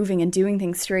get moving and doing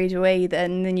things straight away,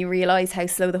 then you realise how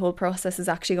slow the whole process is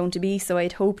actually going to be. So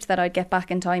I'd hoped that I'd get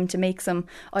back in time to make some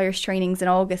Irish trainings in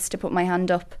August to put my hand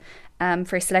up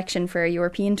for selection for a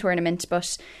European tournament,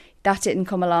 but that didn't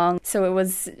come along. So it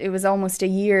was almost a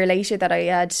year later that I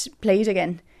had played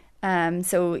again.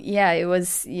 So yeah, it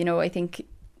was, you know, I think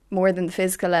more than the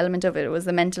physical element of it, it was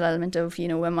the mental element of, you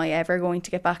know, am I ever going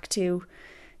to get back to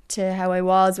how I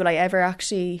was? Will I ever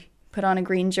actually put on a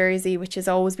green jersey, which has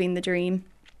always been the dream?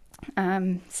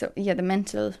 So yeah, the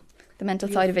mental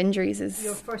side of injuries is...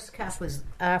 Your first cap was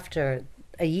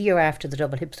a year after the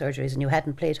double hip surgeries, and you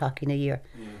hadn't played hockey in a year.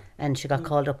 And she got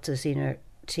called up to the senior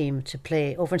team to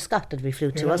play over in Scotland. We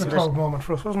flew to, wasn't it? It was a proud moment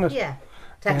for us, wasn't it? Yeah,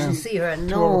 to actually see her and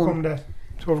to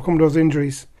overcome those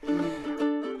injuries.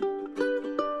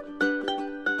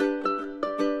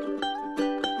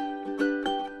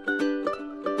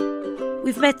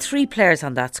 We've met 3 players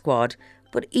on that squad,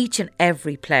 but each and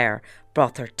every player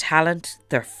brought their talent,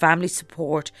 their family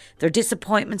support, their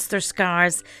disappointments, their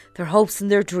scars, their hopes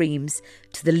and their dreams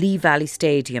to the Lee Valley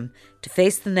Stadium to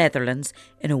face the Netherlands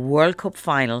in a World Cup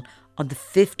final on the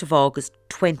 5th of August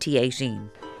 2018.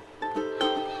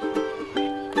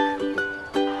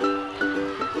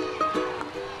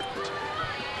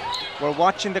 We're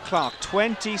watching the clock,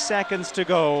 20 seconds to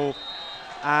go,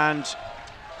 and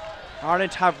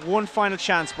Ireland have one final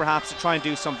chance perhaps to try and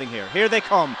do something here. Here they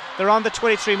come. They're on the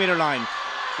 23-metre line.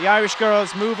 The Irish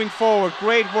girls moving forward.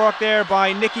 Great work there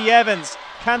by Nikki Evans.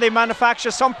 Can they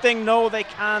manufacture something? No, they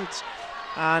can't.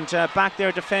 And back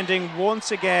there defending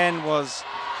once again was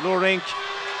Lorink.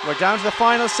 We're down to the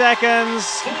final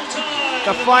seconds.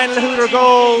 The final hooter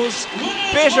goes.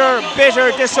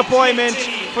 Bitter disappointment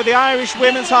for the Irish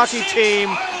women's hockey team.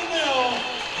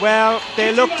 Well,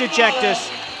 they look dejected.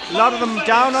 A lot of them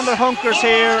down on their hunkers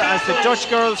here as the Dutch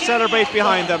girls celebrate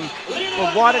behind them.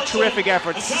 But what a terrific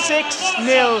effort.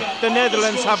 6-0 the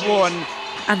Netherlands have won.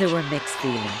 And there were mixed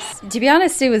feelings. To be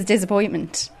honest, it was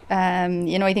disappointment.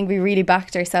 You know, I think we really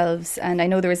backed ourselves, and I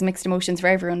know there was mixed emotions for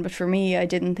everyone, but for me, I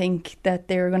didn't think that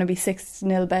they were going to be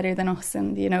 6-0 better than us.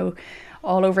 And, you know,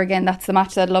 all over again, that's the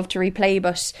match that I'd love to replay,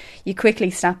 but you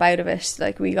quickly snap out of it.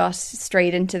 Like, we got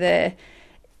straight into the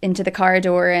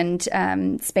corridor, and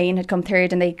Spain had come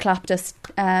third, and they clapped us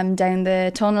down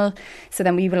the tunnel. So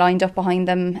then we were lined up behind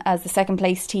them as the second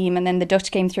place team, and then the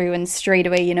Dutch came through, and straight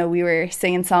away, you know, we were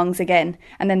singing songs again.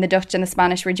 And then the Dutch and the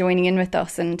Spanish were joining in with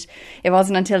us, and it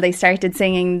wasn't until they started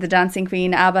singing the Dancing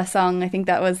Queen ABBA song, I think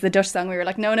that was the Dutch song, we were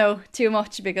like, no, too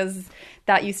much, because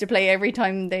that used to play every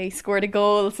time they scored a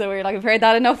goal. So we were like, I've heard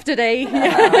that enough today.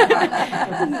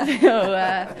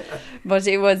 But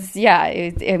it was,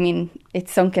 I mean, it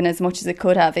sunk in as much as it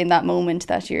could have in that moment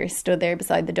that you're stood there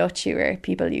beside the Dutch, who are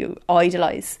people you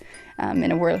idolise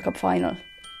in a World Cup final.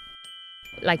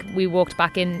 Like, we walked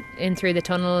back in through the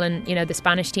tunnel, and, you know, the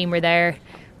Spanish team were there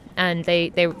and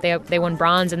they won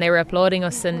bronze, and they were applauding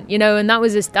us, and and that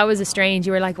was a strange.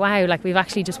 You were like, wow, like we've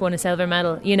actually just won a silver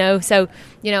medal, So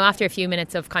after a few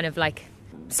minutes of kind of like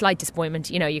slight disappointment,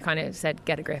 you kind of said,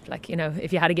 get a grip. Like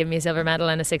if you had to give me a silver medal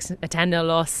and a 10-0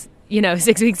 loss,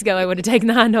 6 weeks ago I would have taken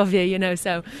the hand off you,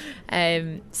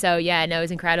 So yeah, no, it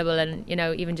was incredible, and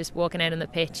even just walking out on the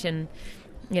pitch and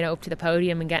up to the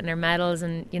podium and getting our medals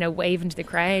and waving to the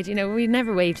crowd. We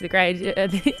never waved to the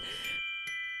crowd.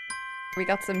 We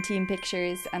got some team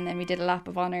pictures, and then we did a lap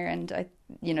of honour, and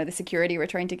the security were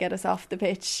trying to get us off the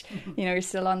pitch. You're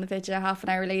still on the pitch a half an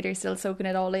hour later, still soaking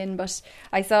it all in. But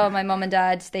I saw my mum and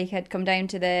dad, they had come down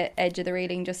to the edge of the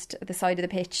railing just at the side of the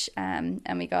pitch, and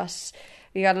we got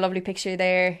a lovely picture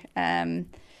there.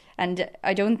 And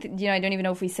I don't even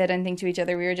know if we said anything to each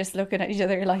other. We were just looking at each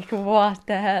other like, what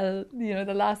the hell?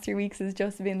 The last 3 weeks has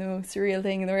just been the most surreal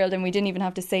thing in the world. And we didn't even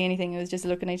have to say anything. It was just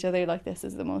looking at each other like, this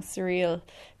is the most surreal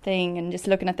thing. And just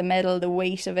looking at the medal, the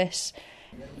weight of it.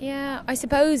 Yeah, I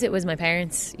suppose it was my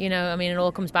parents. It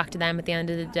all comes back to them at the end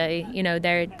of the day.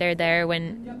 They're there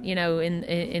when,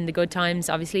 in the good times,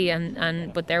 obviously,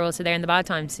 but they're also there in the bad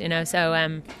times,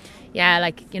 So,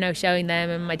 showing them,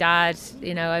 and my dad,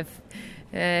 I've...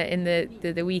 in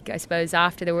the week, I suppose,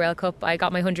 after the World Cup, I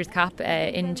got my 100th cap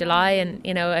in July,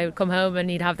 and I would come home and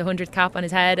he'd have the 100th cap on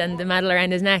his head and the medal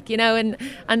around his neck, and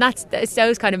it's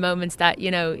those kind of moments that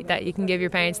that you can give your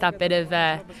parents that bit of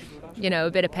a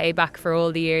bit of payback for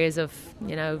all the years of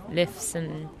lifts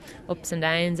and ups and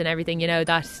downs and everything,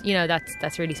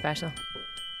 that's really special.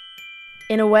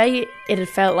 In a way, it had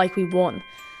felt like we won,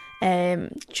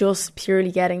 just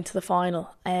purely getting to the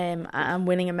final and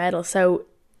winning a medal. So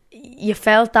you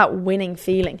felt that winning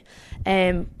feeling,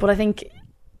 but I think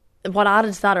what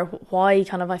added to that, or why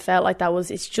kind of I felt like that, was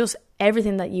it's just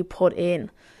everything that you put in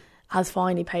has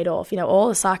finally paid off. All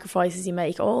the sacrifices you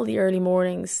make, all the early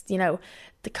mornings, the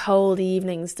cold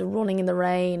evenings, the running in the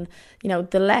rain, the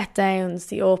letdowns,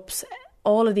 the ups,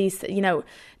 all of these, the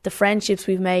friendships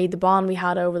we've made, the bond we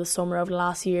had over the summer, over the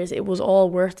last years, it was all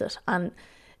worth it. And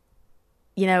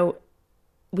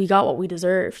we got what we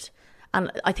deserved. And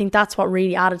I think that's what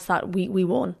really added to that. We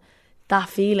won. That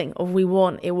feeling of we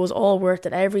won, it was all worth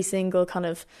it. Every single kind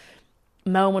of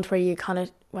moment where you kind of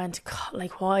went, God,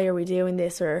 like, why are we doing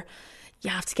this? Or you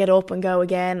have to get up and go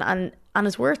again. And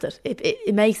it's worth it.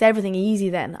 It makes everything easy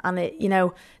then. And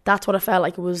that's what I felt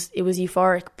like. It was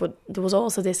euphoric. But there was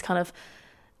also this kind of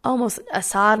almost a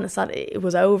sadness that it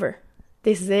was over.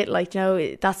 This is it. Like,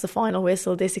 that's the final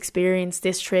whistle. This experience,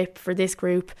 this trip for this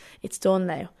group, it's done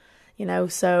now.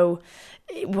 So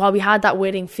while we had that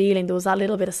winning feeling, there was that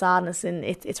little bit of sadness, and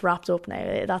it's wrapped up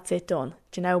now. That's it, done.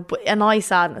 But a nice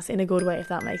sadness in a good way, if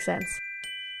that makes sense.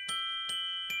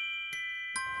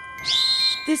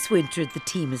 This winter, the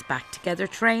team is back together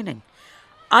training.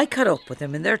 I caught up with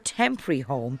them in their temporary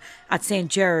home at St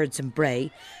Gerard's in Bray.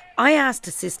 I asked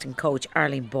assistant coach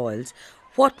Arlene Boyles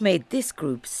what made this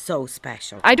group so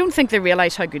special. I don't think they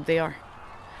realise how good they are.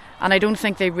 And I don't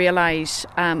think they realise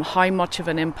how much of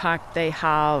an impact they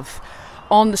have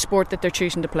on the sport that they're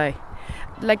choosing to play.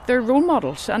 Like, they're role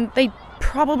models, and they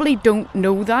probably don't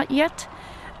know that yet.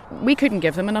 We couldn't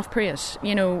give them enough praise.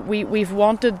 We've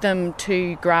wanted them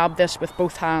to grab this with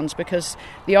both hands, because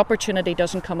the opportunity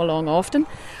doesn't come along often.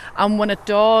 And when it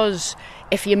does,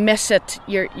 if you miss it,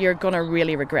 you're going to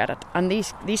really regret it. And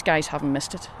these guys haven't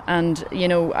missed it. And,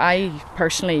 I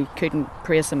personally couldn't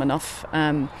praise them enough.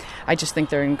 I just think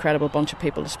they're an incredible bunch of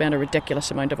people to spend a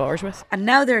ridiculous amount of hours with. And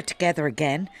now they're together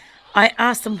again. I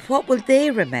asked them what will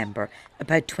they remember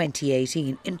about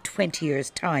 2018 in 20 years'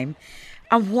 time,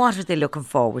 and what are they looking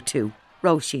forward to?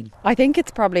 Roisin. I think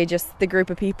it's probably just the group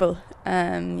of people.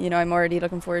 I'm already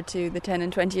looking forward to the 10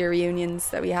 and 20 year reunions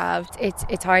that we have.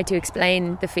 It's hard to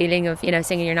explain the feeling of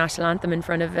singing your national anthem in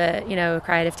front of a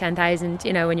crowd of 10,000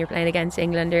 when you're playing against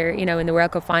England, or in the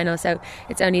World Cup final. So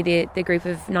it's only the group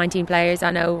of 19 players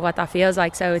that know what that feels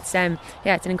like. So it's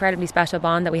it's an incredibly special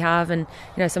bond that we have, and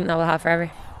something that we'll have forever.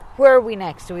 Where are we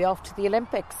next? Are we off to the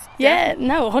Olympics? Yeah,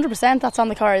 no, 100%. That's on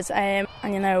the cards. And I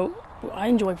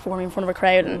enjoy performing in front of a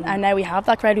crowd, and now we have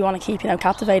that crowd, we want to keep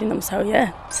captivating them. So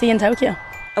yeah, see you in Tokyo.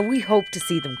 And we hope to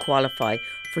see them qualify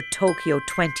for Tokyo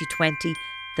 2020,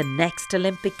 the next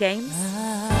Olympic Games.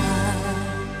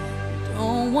 I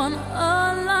don't want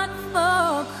a lot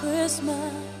for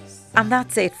Christmas. And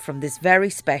that's it from this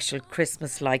very special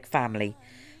Christmas-like family.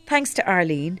 Thanks to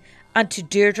Arlene and to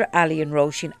Deirdre, Ali and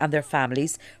Roisin and their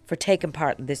families for taking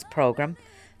part in this programme.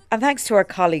 And thanks to our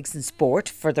colleagues in sport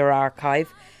for their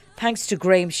archive. Thanks to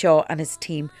Graham Shaw and his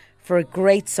team for a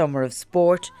great summer of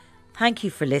sport. Thank you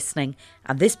for listening.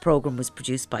 And this programme was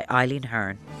produced by Eileen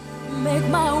Hearn. Make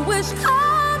my wish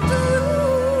come true.